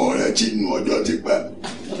lọmọ rẹ tí nu ọjọ́ ti pẹ́.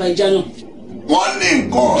 Bàbá ìjà náà. Wọ́n ní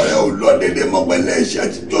nǹkan rẹ̀ ò lọ déédéé mọ́ pẹ̀lẹ́ iṣẹ́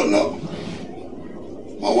àtijọ́ náà.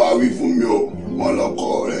 Wọ́n wá wí fún mi o, wọ́n lọ́kọ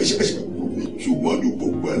rẹ̀ ṣẹ̀ṣẹ̀ kú mi. Ṣùgbọ́n ju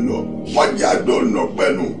gbogbo ẹ lọ, wọ́n jẹ́ àdọ́nà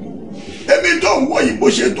pẹ́nu. Èmi tó ń wọ yìí bó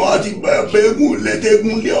ṣe tó àti gbà pé eégún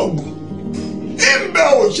lẹ́tẹ́gún lé ọ̀gùn. Ìbẹ̀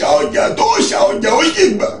òòṣà ọjà tó òòṣà ọjà ó yìí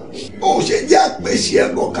gbà. Òòṣè jẹ́ àpèsè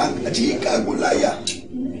ẹ̀gọ́ kàǹkà tí ìkàgùn láyà.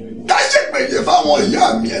 Ká ṣèpèsè fáwọn ìyá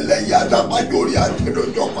mi ẹlẹ́yà àtàpájórí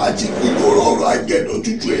àtẹ̀dọ̀jọ́pá àti ìgbòrò ọ̀rọ̀ àjẹ̀dọ̀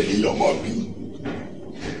tútù ènìyàn mọ́ bí.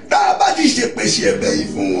 Tá a bá ti ṣèpèsè ẹ̀bẹ̀ yìí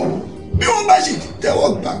fún wọn, bí wọ́n bá sì ti tẹ́wọ́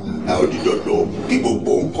gbà, ẹ ò di dandan kí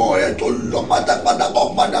gbogbo nǹkan rẹ̀ tó lọ pátápátá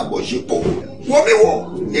kọ́ padà bọ̀ sípò. Wọ́n mi wọ̀,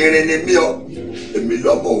 irin ni mí ọ, èmi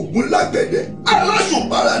lọ́mọ ògún lágbẹ̀dẹ,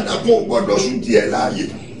 aláṣùpá parada fún ògbọ́dọ̀ sùn díẹ̀ láàyè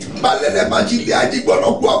balẹ̀lẹ̀ bá ti lé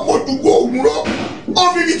ajígbọ́dọ̀ kú àmójúgbò ogun rọ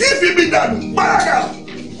obìnrin tí fi mi dànù parada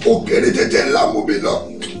òkèrè tètè ńlá mú mi lọ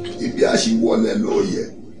ibi àṣìwọlẹ̀ ló yẹ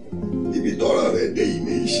ibi tọrọ rẹ dé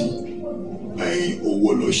ilé iṣẹ́ ẹyin owó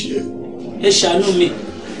ló ṣe. ẹ ṣàánú mi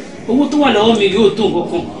owó tó wà lọ́wọ́ mi yóò tó nǹkan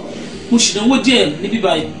kan mo sì náwó díẹ̀ níbí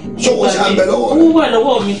báyìí. ṣọwọ́ ṣe àbẹ̀ lọ́wọ́ rẹ owó wà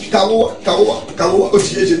lọ́wọ́ mi. káwọ́ wá ó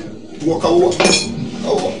ti ṣe wọ káwọ́ wá.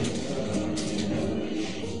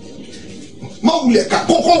 má wulẹ̀ ká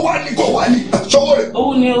kọ́kọ́ wá ní kọ́ wá ní ṣọwọ́ rẹ̀.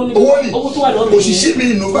 owó ni owó tó wà lọ́wọ́ mi. òṣìṣẹ́ mi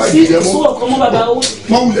inú bá jẹ mọ́. sọ́wọ́ kan mọ́ bàbá owó.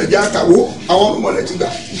 má wulẹ̀ jẹ́ àkàwọ́ àwọn olùmọ̀lẹ̀ ti gbà.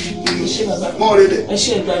 mọ́ rẹ̀ dẹ̀.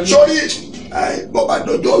 sórí bọ́ba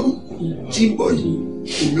dọ̀dọ́rú tí ń bọ̀ yìí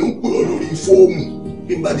èmi ń pèrò lórí fóòmù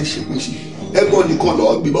bí n bá ti ṣe pín sí ẹgbọ́n nìkan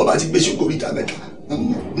lọ́ọ́ gbé bọ́ba ti gbé ṣokòrí ìta mẹ́ta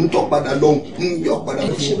ń tọ́ padà lọ́hùn ń yọ padà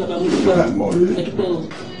lọ́hùn.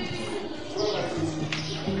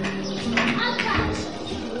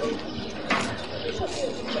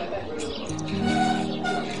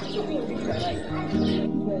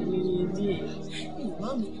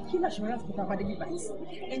 kí làṣọra ti kọta padà bíbá yìí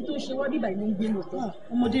ẹni tó ń ṣe wá bíbá yìí ló ń gbé lòótọ́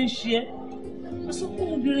ọmọdé ń ṣe é aṣọ fún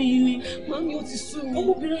ọmọbìnrin yìí ni màmí ó ti sú mi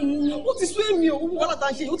ọmọbìnrin yìí ni ó ti sú èmi o wàhálà tá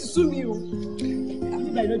a ṣe ó ti sú mi o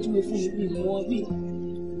àbíbá yìí lọ́jọ́ mi fún mi mọ́ bí.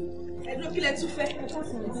 ẹ̀dùn kí lẹ tún fẹ́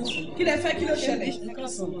kí lẹ fẹ́ kí ló ṣẹlẹ̀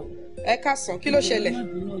ẹ káàsán kí ló ṣẹlẹ̀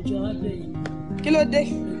kí ló dé.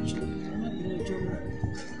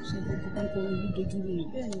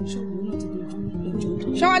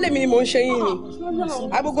 ṣáwá lèmi ni mò ń ṣe yín ni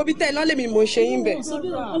agogo bíi tẹ́ẹ̀ náà lèmi ni mò ń ṣe yín bẹ̀.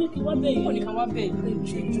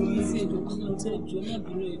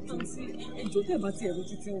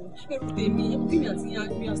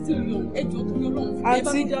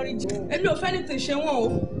 àǹtí èmi ò fẹ́ ní ti ṣe wọ́n o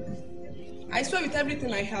I swear with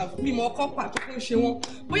everything I have bí mo kọ́ pàtó tó ń ṣe wọ́n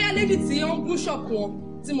bóyá lady tí ó ń gún ṣọ̀pù wọn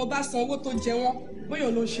tí mo bá san owó tó jẹ wọ́n bóyá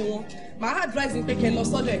òun ló ń ṣe wọ́n my advice ni pé kẹ́ lọ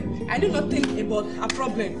sọ́dọ̀ ẹ̀ I do not think about her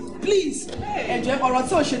problem please ẹ̀jẹ̀ ọ̀rọ̀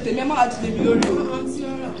tí ò ṣe tèmi ẹ má ti lè mi lórí o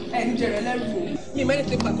ẹ̀ ní jẹrẹ lẹ́rù o mi mẹ́rin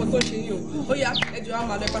ti pàkó tó ṣe yín o ó yá ẹ̀jẹ̀ wa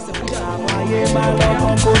máa lọ ẹ̀pàṣẹ fún jà. àwọn ayé máa lọ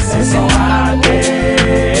kàn kó sẹ́sàn àdé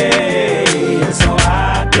ẹ̀sán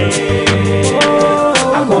àdé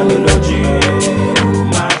akọni lójú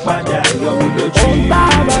máa padà yọ mí lójú. ó bá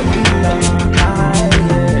bá kí n lọ.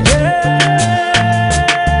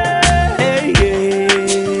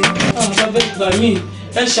 gbà mí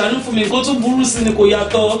ẹ ṣàánú fún mi nǹkan tó burú sí ni kò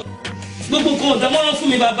yàtọ̀ gbogbo nǹkan ọ̀dàmọ́ràn fún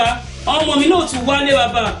mi bàbá àwọn ọmọ mi náà tún wálé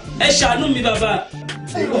bàbá ẹ ṣàánú mi bàbá.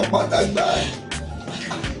 ìwọ pàtàgbà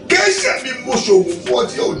kéṣẹ mi mo ṣòwò fún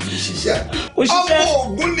ọtí ò ní ṣiṣẹ́ ọmọ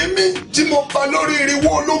Ògún ni mí tí mo pa lórí irinwó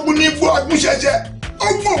ológun ní igbó agúnṣẹṣẹ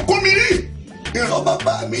ọgbọ́n òkú mi rí ìran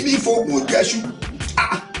bàbá mi ní ìfowópamọ́ jẹ́ṣu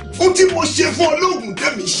ó tí mo ṣe fún ológun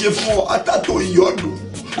tẹ̀mí ṣe fún ọ atátó ìyọ́dún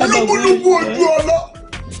lúbúlúbú ojú ọlọ́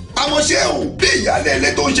àwọn ṣé òun bí ìyálé ilé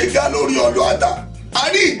tó ń ṣe gá lórí ọlọ́ ata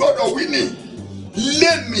àrí ìgbọ́dọ̀ wí ni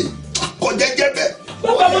lémi kò jẹ́jẹ́ bẹ́ẹ̀.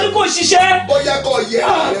 bàbá mo ní kò ṣiṣẹ́. bóyá kò yẹ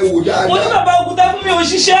ààrẹ wò dáadáa. mo ní bàbá òkúta fún mi ò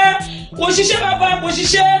ṣiṣẹ́ kò ṣiṣẹ́ bàbá kò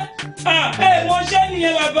ṣiṣẹ́ ẹ mọ ṣẹ́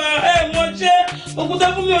nìyẹn bàbá ẹ mọ ṣẹ́ òkúta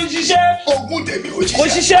fún mi ò ṣiṣẹ́. ogun tèmi ò ṣiṣẹ́. kò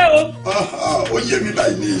ṣiṣẹ́ o. ó yé mi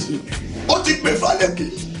báyìí ní ìsìn ó ti pè falẹ̀kì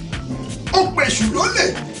ó pè ṣùlọ́lẹ̀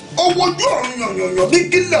owó ojú ọ̀run yànyànyàn bí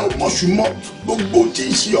kílẹ̀ ọmọṣù mọ́ gbogbo tí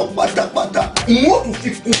ń ṣe ọ pátápátá n ó tún fi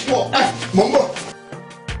kún fún ọ mọ́mọ́.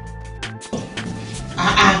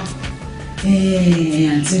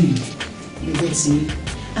 àǹtí mi ìwé tí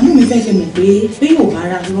àmú mi fẹ́ fi mọ̀ pé bí yóò bá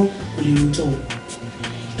rà lọ kò lè rotọ́ o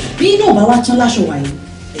bí iná ò bá wá tán láṣọ wàyí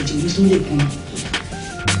ẹ̀jẹ̀ mi tó lè kàn.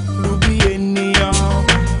 rúbí ènìyàn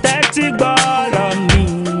tẹ́tí gbọ́rọ̀ mi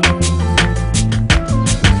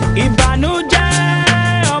ìbànújẹ́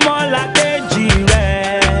ọmọlàkejì rẹ̀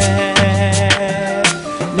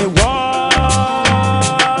ni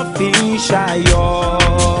wọ́n fi ń ṣayọ̀.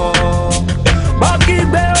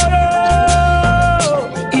 bọ́kígbé oró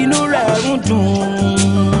inú rẹ̀ ń dùn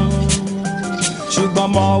ṣùgbọ́n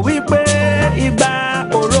mọ̀ wípé ìgbà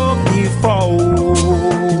oró kì í fọ́ o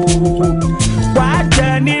wà á jẹ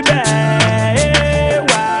níbẹ̀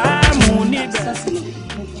wà á mú níbẹ̀.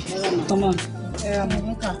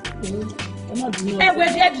 ẹ wo ẹ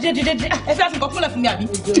dìde ẹ fi àtúnkọ kúnlẹ̀ fún mi àbí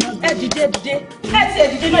ẹ dìde ẹ ti ẹ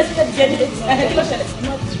dìde náà ẹ dìde kí ló ṣẹlẹ̀.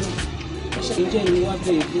 ìjẹ́ ni wọ́n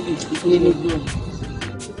bẹ̀rẹ̀ fún ìpínlẹ̀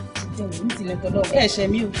gbọ́. ẹ ṣẹ̀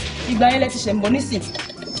mí o ìgbà yẹn lẹ ti ṣẹ̀ ń bọ̀ nísìn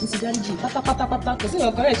mo ti dáríjì pátápátápátá kò sí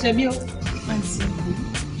ìrọ̀kọ́ ẹ ṣẹ̀ mí o. àǹtí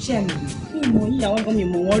ṣe mi mi mọ yín àwọn gan mi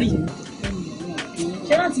mọ wọn rí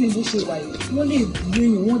ṣé láti mi bó ṣe wà yìí wọ́n lè gbé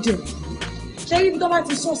èèyàn wọ́n jẹ̀ ṣé ibi tó bá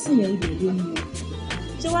ti sọ sí yẹn ibẹ̀ ló mú wọn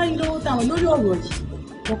ṣé wàá rí lọ́wọ́ táwọn lórí ọ̀rọ̀ yìí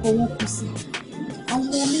kọ́kọ́ wọn kú sí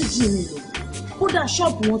àwọn méjì mi lọ kódà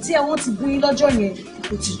ṣọ́ọ̀bù wọn tí wọ́n ti bú yín lọ́jọ́ yẹn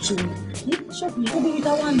kò ti tó ṣọ́ọ̀bù yìí gbogbo ibi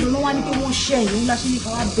táwa ń lò lọ́wọ́ ní pé wọ́n ṣe ẹ̀yìn ńlá ṣe ní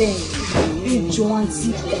káwá bẹ́ẹ̀ ìjọ àǹtí.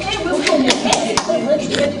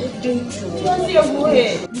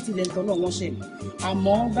 ní tilẹ̀ ń tọ́ náà wọ́n ṣe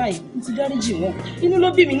àmọ́ báyìí mo ti dáríjì wọn inú ló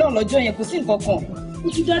bí mi náà lọ́jọ́ yẹn kò sí nǹkan kan mo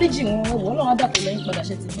ti dáríjì wọn wọ́n lọ́wọ́ dàpọ̀ lẹ́yìn padà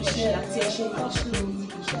ṣe ti fi ṣe àti ẹ̀ṣẹ̀ kọ́ṣù.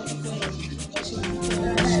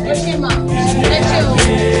 ẹ ṣe mà ẹ ṣe o.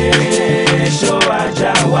 Èso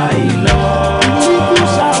ajá wa ìlọ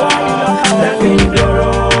lẹ́fí ń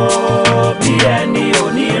dòrò bí ẹni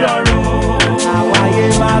onírọ̀rùn àwáyé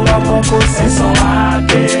máa lọ́kàn kó sẹ̀sán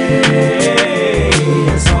àdé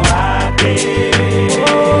ẹ̀sán àdé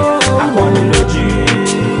akọni lójú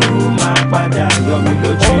máa padà yọ mí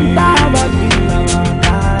lójú.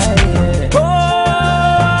 Ó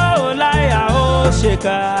láyà ó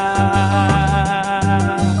ṣèkà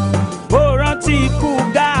ó rántí ikú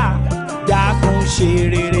gá dákun ṣe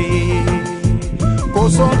rere kò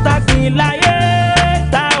sóhun tá kí n láyé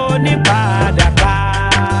tá ò ní padà ká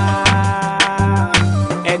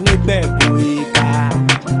ẹni gbẹ̀bùn ìka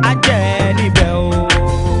á jẹ́ níbẹ̀ o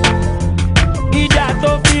ìjà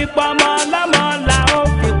tó fi pamọ́ lọ́mọ la ó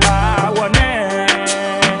fi pa wọ́n náà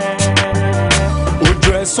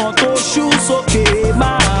ojú ẹ̀san tó ṣú sókè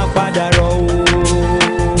máa padà rọ̀ o.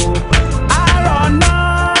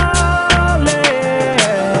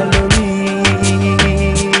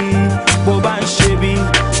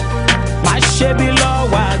 Ṣebí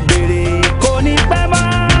lọ́wọ́ àgbèrè kò ní pẹ́ mọ́.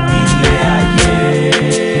 Ilé ayé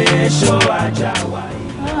ṣó ajá wa yìí.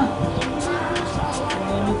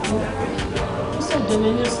 Ó sọ̀dọ̀ mi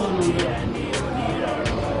ní ìsọ̀nù rẹ̀.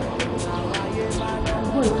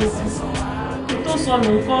 Ọgbọ́n ètò sọnù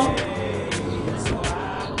ńkọ́.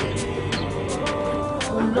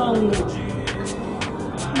 Ọlọ́run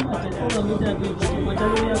nígbà tó kọ́rọ̀ mi dàbí ìjọba ọmọdé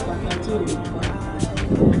lórí àpáta tí ò lè pa.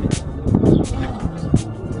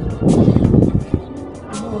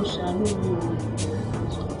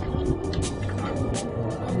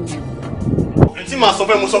 Ntí màá sọ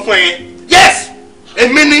fún ẹ mo sọ fún ẹ yẹn. Yes!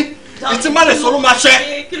 Èmi ni. Ntí má lè sọ ló máa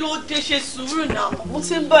ṣẹ. Kí ló dé ṣe sùúrù náà? Mo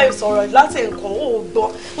ti ń bá ẹ sọ̀rọ̀ láti nǹkan ò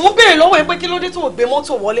gbọ́. Mo béèrè lọ́wọ́ ẹ pé kí ló dé tó gbé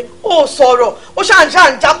mọ́tò wọlé? Ó sọ̀rọ̀. Ó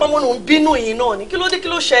ṣàǹjà pọ́nmọ́ ló ń bínú yìí náà ni. Kí ló dé kí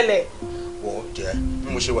ló ṣẹlẹ̀? Wọ́n jẹ́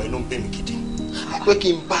bí mo ṣe wà inú ń bẹ̀ mí gidi. Pé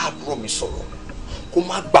kí n bá àbúrò mi sọ̀rọ̀ kó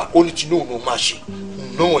má gbà kó ní tinú òun máa ṣe.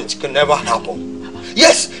 No, it can never happen.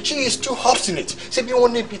 Yes, she is too obstinate. Ṣé bí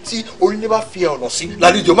wọ́n níbi tí orí ní bá fi ọ̀nà sí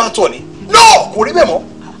lálejò máa tọ̀ ni? No! Kò rí bẹ́ẹ̀ mọ́.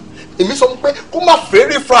 Èmi sọ pé kó má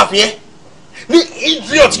fèrè frap yẹn. Ní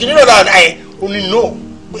idiot kìíní náà dáadáa yẹn. Ó ní no.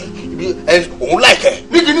 Òun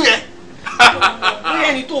láìkẹ́. Ní kìíní yẹn. Bóyá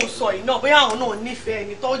ẹni tó ń sọ yìí náà, bóyá àwọn náà nífẹ̀ẹ́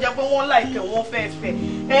ẹni tó jẹ́ pé wọ́n láìkẹ́ wọ́n fẹ́ fẹ́.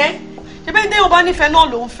 Ṣé bẹ́ẹ̀ ni ọba nífẹ̀ẹ́ náà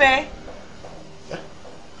ló ń fẹ́?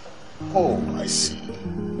 Oh, I see.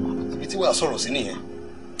 Ibi tí wàá sọ̀rọ̀ sí nìyẹn.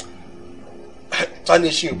 Tani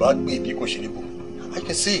ṣe ò bá gbé ibi kò ṣe lébo. I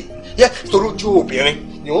can see. Yẹ torí ojú obìnrin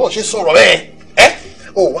ni wọ́n ṣe sọ̀rọ̀ bẹ́ẹ̀.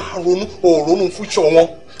 Ó wá ronú fúnṣọ wọn.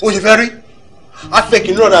 Ó ṣe fẹ́ rí.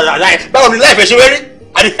 Afẹ́kì náà dáadáa láì. Báwo ni láìpẹ́ ṣe fẹ́ rí?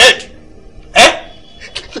 At the head.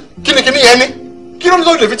 Kí ni yẹn ni? Kí ló ní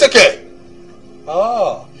tó lè fi tẹ́kẹ̀?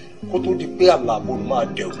 Kó tó di pé àlàbò ló máa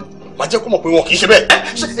dẹ̀wò. Màá jẹ́ kó mọ̀ pé wọn kì í ṣe bẹ́ẹ̀.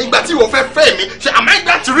 Ṣé ìgbà tí ìwọ fẹ́ fẹ́ mi ṣe am I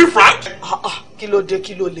glad to refract? Kí ló dé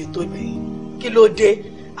kí ló lè tóbi? Kí ló dé?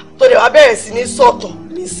 Tó dẹ̀ wá bẹ̀rẹ̀ sí ní sọ̀tàn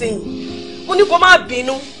nísìnyí. Mo ní kó má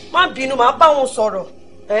bínú máa bá wọn sọ̀rọ̀.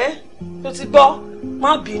 Tó ti gbọ́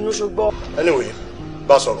má bínú ṣùgbọ́n. Anyway,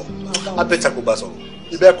 bá sọ̀rọ̀. Abẹ́ta kò bá sọ̀rọ̀.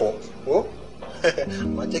 Ibẹ̀ kọ́.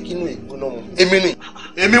 Màá jẹ́ kí inú ìgbóná mu.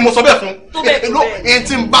 Èmi mo sọ bẹ́ẹ̀ fún. Èyí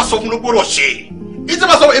tí ń bá sọ fún ló gbọ́dọ̀ ṣe. Èyí tí ń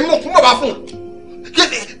bá sọ èmi mo kún bàbá fún.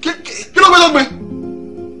 Kí ló gbé lọ́gbìn?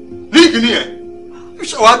 Ní ìkíní yẹn.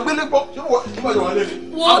 Ṣé wàá gbélé gbọ́? Ṣé wàá yọ wá lé mi?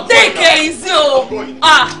 Wọ́n tẹ̀kẹ̀ ìsí o.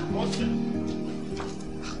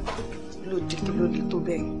 Kí ló dé tó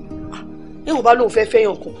bẹ́ẹ̀? Níwọ̀n bá lóun fẹ́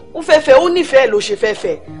fẹ́yàn kan. Ó fẹ́ fẹ́ ó nífẹ̀ẹ́ ló ṣe fẹ́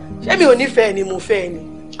fẹ́. Ṣé mi ò nífẹ̀ẹ́ ni mo fẹ́ ni?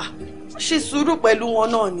 Ṣe sùúrù pẹ̀lú wọn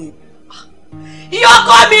náà ni. Ìyá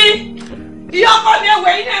ọkọ mi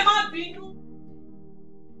ẹ̀wẹ̀ yín ẹ̀ má bínú.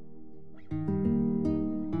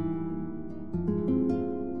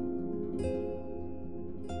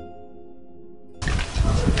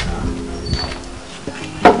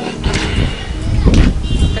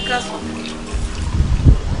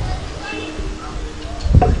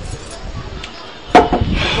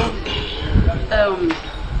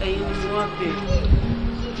 Ẹ̀yin ni mo wá bẹ̀rẹ̀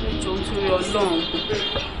ẹjọ́ nítorí Ọlọ́run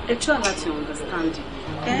ẹ try láti understand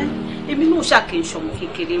èmi náà ṣàkíyèsí ọmọ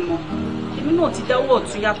kékeré mọ́ èmi náà ti dáwọ́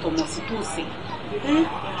ọ̀tún yàtọ̀ mọ̀ sí tòsí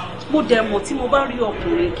mo dẹ̀ mọ̀ tí mo bá rí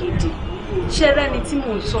ọkùnrin gidi ṣé rẹ́ni tí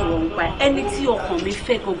mò ń sọ̀rọ̀ nípa ẹni tí ọkàn mi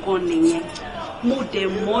fẹ́ gangan nìyẹn mo dẹ̀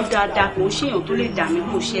mọ̀ dáadáa kò ṣe èèyàn tó lè dà mí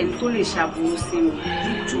kò ṣe ẹni tó lè ṣàbùrú sí mi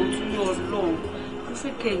ìjọ tó yọ Ọlọ́run mo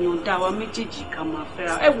fẹ́ kẹ̀yàn dá wa méjèèjì ká máa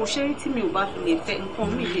fẹ́ra ẹ wò ṣẹ́rí tí mi ò bá fi lè fẹ́ nǹkan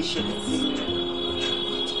mi lè ṣẹlẹ̀ sí mi.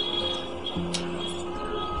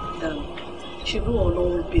 ṣe bí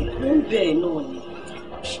Ọlọ́run bẹ̀ ó ń bẹ̀ ẹ̀ náà ni.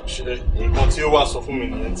 ṣe nǹkan tí ó wá sọ fún mi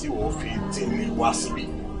nìyẹn tí wọ́n fi tèmi wá síbí.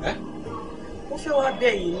 ó fẹ́ wá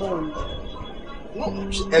bẹ̀ yìí náà ni.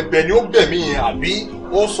 ẹ̀bẹ̀ ni ó bẹ̀ mí yẹn àbí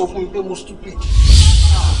ó sọ fún mi pé mo stupid.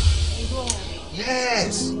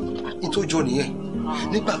 yes ìtọ́jọ́ nìyẹn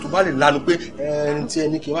nígbà tó bá lè lanu pé ẹni tí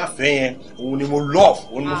ẹni kì í má fẹ́ yẹn òun ni mo love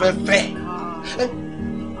òun ni mo fẹ́ fẹ́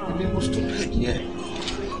ẹni mo stupid yẹn.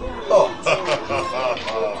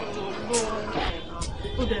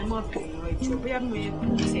 ó dẹ̀ máa bẹ̀rẹ̀ ẹjọ́ bóyá mi ò yẹ kó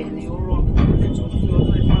tiẹ̀ ní ọ̀rọ̀ ẹjọ́ fún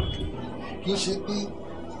ọ̀rọ̀ ẹ̀ máa bẹ̀rẹ̀. kì í ṣe pé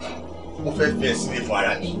mo fẹ́ fi ẹ̀ sílé fún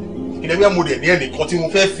ara mi ìdẹ́gbẹ́ mo dẹ̀ ní ẹnìkan tí mo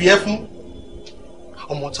fẹ́ fi ẹ́ fún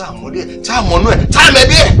ọmọ tá a mọ̀ dé tá a mọ̀ nú ẹ̀ tá a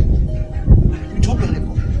mẹ́bí ẹ̀ ìjọ bẹ̀rẹ̀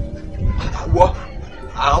bọ̀ àwọ̀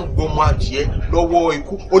à ń gbọmọ adìẹ lọ́wọ́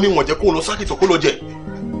ikú ó ní wọ́n jẹ́ kó lọ sákìtọ̀ kó lọ jẹ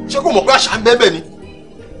ṣé kò mọ̀ pé àṣà ń bẹ́ẹ̀ bẹ́ẹ̀ ni.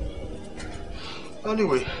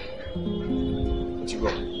 anyway mo ti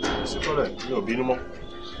gbọ́ sí tọ́lẹ̀ mi ò bínú mọ́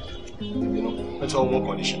ìbínú let's all one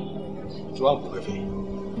condition tí wàá bù kẹfẹ́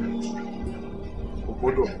o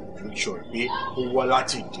gbọ́dọ̀ make sure pé ó wá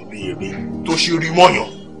láti ìdílé eré tó ṣe rí mọ́yàn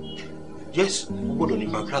yes o gbọ́dọ̀ ní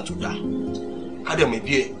background tó dáa kádẹ́mù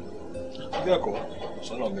ẹbí ẹ̀ bẹ́ẹ̀ kọ́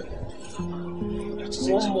sọ́nà bẹ́ẹ̀.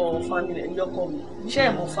 wọ́n mọ family ẹ̀ lọ́kọ̀ mi ṣé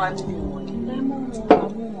ẹ̀ mọ family wọn ni.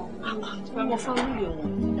 ẹ mọ family wọn.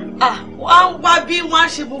 wọ́n á wá bí wọ́n á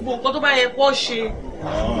ṣe gbogbo nǹkan tó bá yẹ kó ṣe.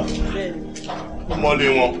 ó mọ́lé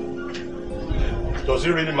wọn does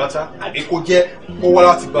it really matter àbí kó jẹ́ kó wá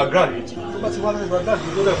láti background yìí tó bá ti wá láti background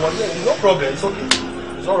yìí tó lẹ̀ wọlé ẹ̀ no problem it's okay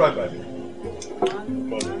it's all right by me.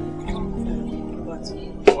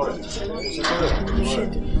 All right.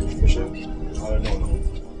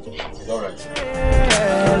 It's all right.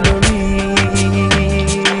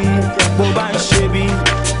 bó bá ń ṣe bí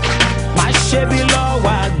má ṣe bí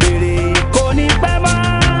lọ́wọ́ àgbèrè kò ní pẹ́ mọ́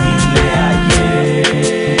ilé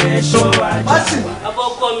ayé ṣó àjà.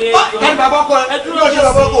 abọ́kọ mi ẹ jọ ẹni bàbá ọkọ ẹ dúró ṣe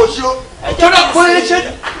bàbá ọkọ òṣì o torí ọkọ ẹ ṣe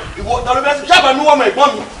ìwọ tọ́lú bẹ́ẹ̀ ṣáàbà mi wọ́n ọmọ ẹ̀gbọ́n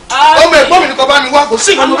mi ọmọ ẹ̀gbọ́n mi nìkan bá mi wá kò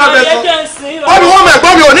sí ìkan tó bá bẹ́ẹ̀ sọ wọ́n mi wọ́n ọmọ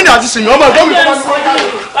ẹ̀gbọ́n mi ò ní ìdàtí sìn ọmọ ẹ̀gbọ́n mi nìkan bá mi wá.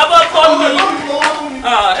 bàbá ọkọ mi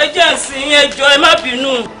ẹ jẹ́ ìsìn ẹ jọ ẹ má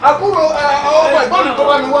bínú. àbúrò ọmọ ẹ̀gbọ́n mi nìkan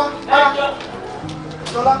bá mi wá.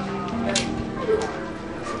 Ṣọlá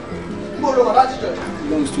mo lo bàbá jíjọ.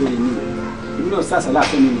 long story ni èmi náà sàṣàlà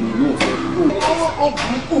fún mi nìyẹn náà fẹ́. ó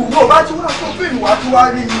kù mo bá ti wá tó fíìmù wá tí wá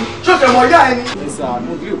rí mi ṣọ́ọ̀ṣẹ̀ mọ̀ yá ẹni. ẹ sà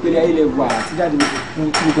mo bí òpèrè ayé lẹ wà tí jáde mi fi kú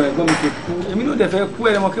tí gbogbo ẹ̀gbọ́n mi fi kú èmi náà dẹ̀ fẹ́ kú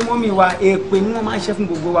ẹ̀ mọ̀ kí mọ́mì wa èpè ni wọ́n máa ń ṣe fún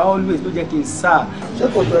gbogbo wa always ló jẹ́ kí n sá. ṣé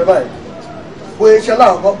kò tó ẹ báyìí bóyá iṣẹ́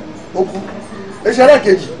láàkọ́ ó kú iṣẹ́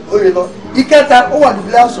lẹ́ẹ̀kejì ó lè lọ ìkẹta ó wà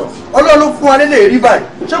níbi lásán ọlọ́run fún wa nílé rí báyìí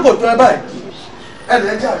ṣé kò tó ẹ báyìí ẹ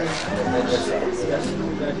lè jà rẹ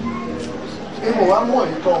ìmọ̀ wa mọ̀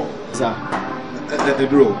nìkan. ẹ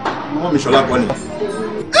dúró mọ́ mi ṣọlá kọ́ ni.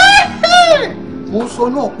 mo sọ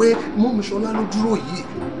náà pé mọ́ mi ṣọlá ló dúró yìí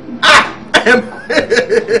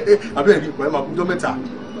abẹ́rẹ́ ìpọ̀ ẹ̀ máa kú jọ́ mẹ́ta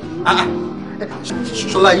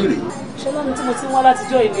ṣọlá yìí rèé. ṣọlá mi tí mo ti ń wá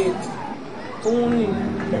látijọ́ ìlé òun ni.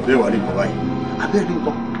 ẹ̀bẹ́ wà ní ìgbà báyìí abẹ́rẹ́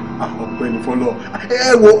nǹkan ọ̀pẹ ní fọlọ́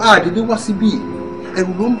ẹ wo àdédé wá síbí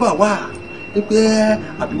ẹ̀rù ló ń bà wá pé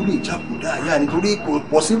àbí ó lè jákòó dáa nítorí kò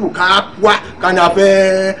pọ̀sibù ká wá ká ní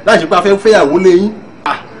afẹ́ láti pé afẹ́ fẹ́yàwó lẹ́yìn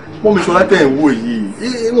mọ́ mi ṣọlá tẹ̀ ń wò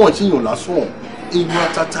yìí wọ́n ti yàn lásán èèyàn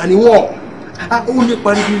àtàtà ni wọ́n ó ní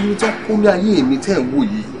pariwo ní tó kó ní ayé mi tẹ̀ ń wò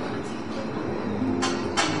yìí.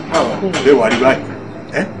 ẹ wà rí báyìí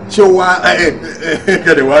ṣé wá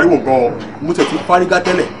kẹ̀dẹ̀ wá rí wò gan-an mo tẹ̀ ti fárígá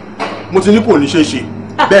tẹ́lẹ̀ mo ti ní kò ní ṣe ṣe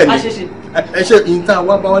bẹ́ẹ̀ ni ẹ ṣe ìta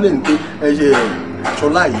wá bá wálé ní pé ẹ ṣe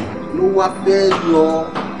ṣọlá yìí ló wá fẹ́ yọ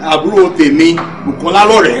àbúrò tèmi Bùkọ́lá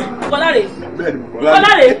lọ́rẹ̀ẹ́. Bùkọ́lá rè. bẹ́ẹ̀ ni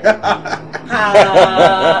Bùkọ́lá rè.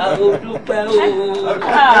 o dúpẹ́ o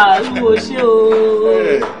ìwò ṣe o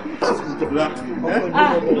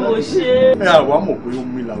ìwò ṣe. ẹ àwa mọ̀ pé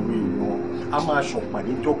omi làwọn èèyàn a máa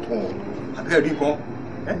ṣọ̀pàdé jọ kan abẹ́rẹ́ rí kan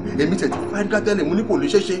èmi tẹ̀ tí fárígá tẹ́lẹ̀ mo ní kò lè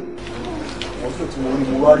ṣeé ṣe wọ́n tó ti wọ́n ní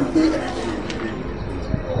mo wá rí pé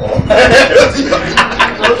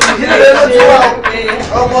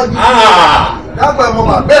dápẹ́ ọmọ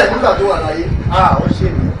mà bẹ́ẹ̀ nígbà tó wà láyé ó ṣe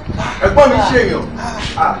ènìyàn ẹ̀gbọ́n mi ṣe èèyàn.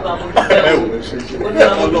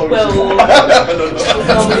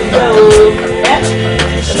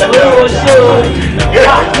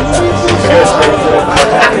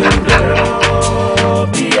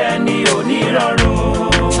 bí ẹni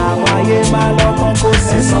onírọ̀rùn àwọn ayé máa lọ́kàn kó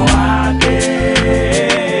sì sàn wá dé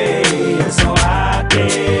sàn wá.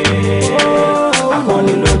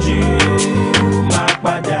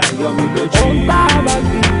 lójú. Ohun tá a bá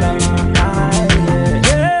gbìn làwọn ká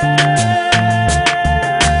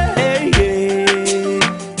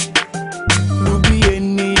rúbí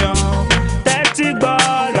ènìyàn tẹ́tí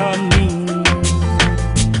gbọ́rọ̀ mi.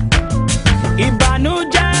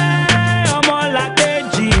 Ìbànújẹ́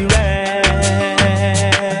ọmọlàkejì rẹ̀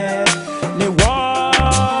ni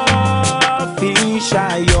wọ́n fi ń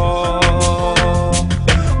ṣayọ̀.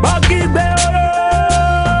 Bọ́kígbé oró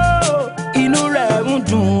inú rẹ̀ ń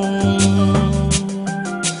dùn,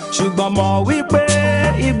 ṣùgbọ́n mọ̀ wípé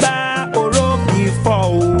ìgbà oró kì í fọ́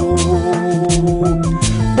o.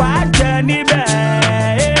 Wàá jẹ níbẹ̀,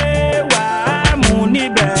 wàá mú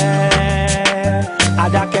níbẹ̀,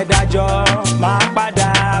 àdákẹ́dájọ́ máa padà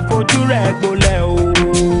fojú rẹ̀ gbolẹ̀ o.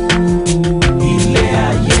 Ilé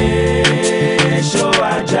ayé ṣó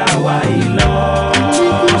ajá wa ìlọ,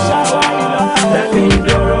 lẹ́fí ń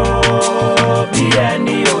dòrò bí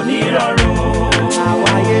ẹni onírọ̀rùn.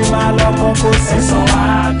 Àwáyé máa lọ́kàn kó sí ẹ̀san wá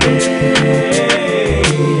ké,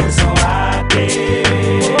 ẹ̀san wá ké.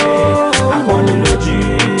 Akọni lójú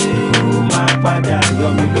máa padà yọ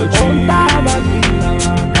mí lójú. Ohun tá a bá gbìn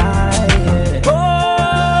làwọn ká ẹ̀. Ó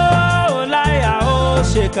láyà ó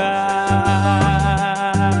ṣèkà,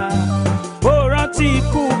 ó rántí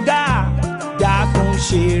ikú gá dákun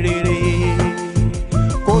ṣe rere.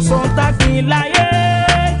 Kò sóhun tá gbìn láyé